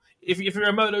along. If you're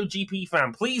a MotoGP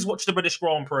fan, please watch the British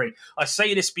Grand Prix. I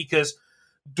say this because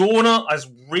Dorna has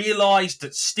realised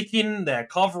that sticking their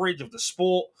coverage of the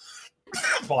sport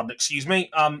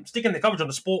sticking the coverage on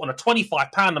the sport on a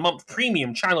 £25 a month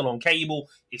premium channel on cable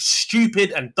is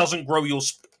stupid and doesn't grow your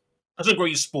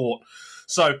sport.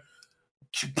 So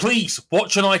please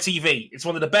watch on ITV. It's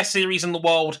one of the best series in the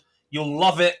world. You'll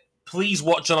love it. Please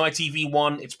watch on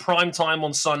ITV1. It's prime time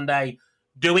on Sunday.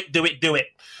 Do it.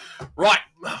 Right,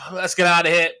 let's get out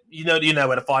of here. You know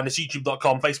where to find us.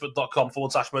 YouTube.com,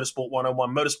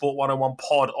 Facebook.com/Motorsport101, Motorsport101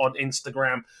 pod on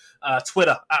Instagram,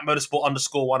 Twitter at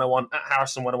Motorsport_101, at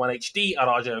Harrison101HD, at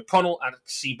RJ O'Connell, at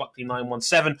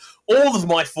CBuckley917. All of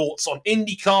my thoughts on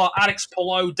IndyCar, Alex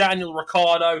Palou, Daniel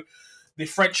Ricciardo, the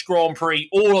French Grand Prix,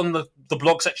 all on the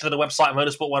blog section of the website,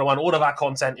 Motorsport101. All of our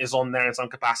content is on there in some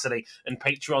capacity, and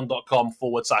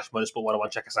patreon.com/Motorsport101.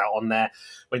 Check us out on there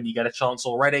when you get a chance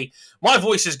already. My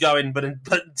voice is going, but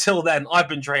until then, I've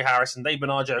been Trey Harrison, they've been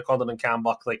RJ O'Connell and Cam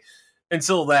Buckley.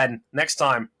 Until then, next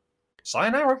time,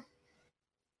 sayonara.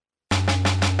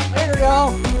 Later,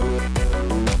 y'all.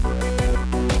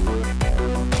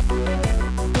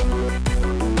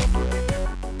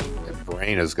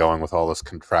 Brain is going with all this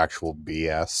contractual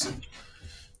BS.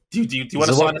 Do you want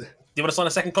to sign? Do you want to sign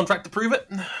a second contract to prove it?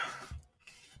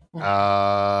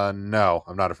 No,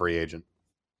 I'm not a free agent.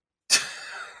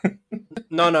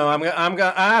 No,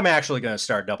 I'm actually going to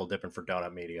start double dipping for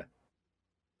Donut Media.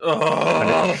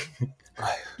 Oh.